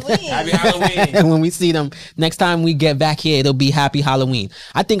Halloween. Happy Halloween. And when we see them next time we get back here, it'll be Happy Halloween.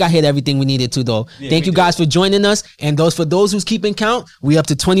 I think I hit everything we needed to, though. Yeah, thank you guys for joining us. And for those who's keeping count, we up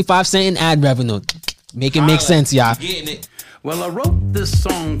to 25 cents in ad revenue. Make it make sense, y'all. Well, I wrote this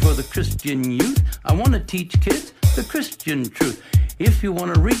song for the Christian youth. I want to teach kids the Christian truth. If you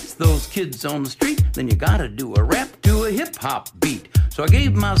want to reach those kids on the street, then you got to do a rap to a hip-hop beat. So I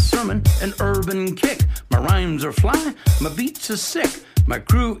gave my sermon an urban kick. My rhymes are fly, my beats are sick. My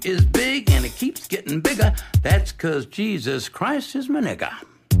crew is big and it keeps getting bigger. That's 'cause Jesus Christ is my nigga.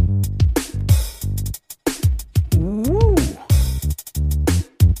 Woo!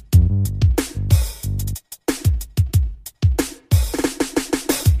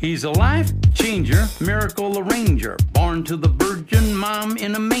 He's a life changer, miracle arranger, born to the virgin mom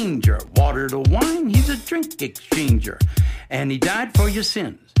in a manger. Water to wine, he's a drink exchanger, and he died for your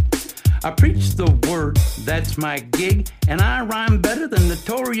sins. I preach the word, that's my gig, and I rhyme better than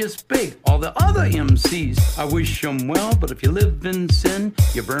Notorious Big. All the other MCs, I wish them well, but if you live in sin,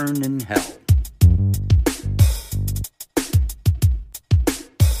 you burn in hell.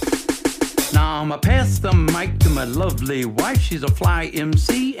 Now I'ma pass the mic to my lovely wife. She's a fly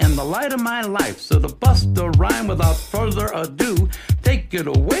MC and the light of my life. So to bust a rhyme without further ado, take it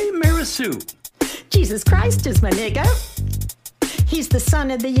away, Mary Sue. Jesus Christ is my nigga. He's the son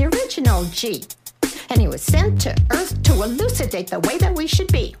of the original G. And he was sent to earth to elucidate the way that we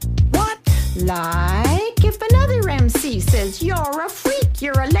should be. What? Like if another MC says you're a freak,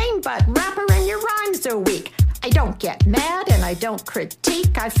 you're a lame butt rapper and your rhymes are weak. I don't get mad and I don't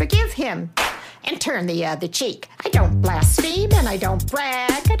critique. I forgive him and turn the other cheek. I don't blaspheme and I don't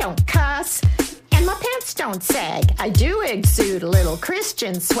brag. I don't cuss. And and my pants don't sag. I do exude a little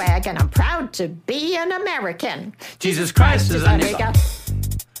Christian swag, and I'm proud to be an American. Jesus Christ is a nigga.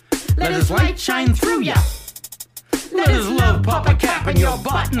 Let his light shine through ya. Let his love pop a cap in your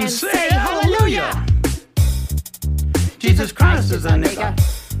butt and say hallelujah. Jesus Christ is a nigga.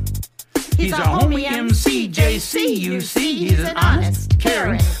 He's a homie MC, JC, you see. He's an honest,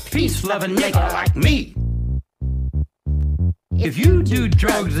 caring, peace-loving nigga like me. If you do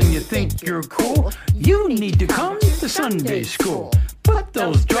drugs and you think you're cool, you need to come to Sunday school. Put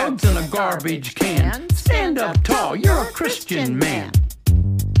those drugs in a garbage can. Stand up tall, you're a Christian man.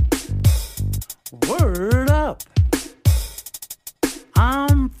 Word up.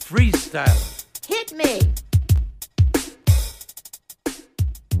 I'm freestyling. Hit me.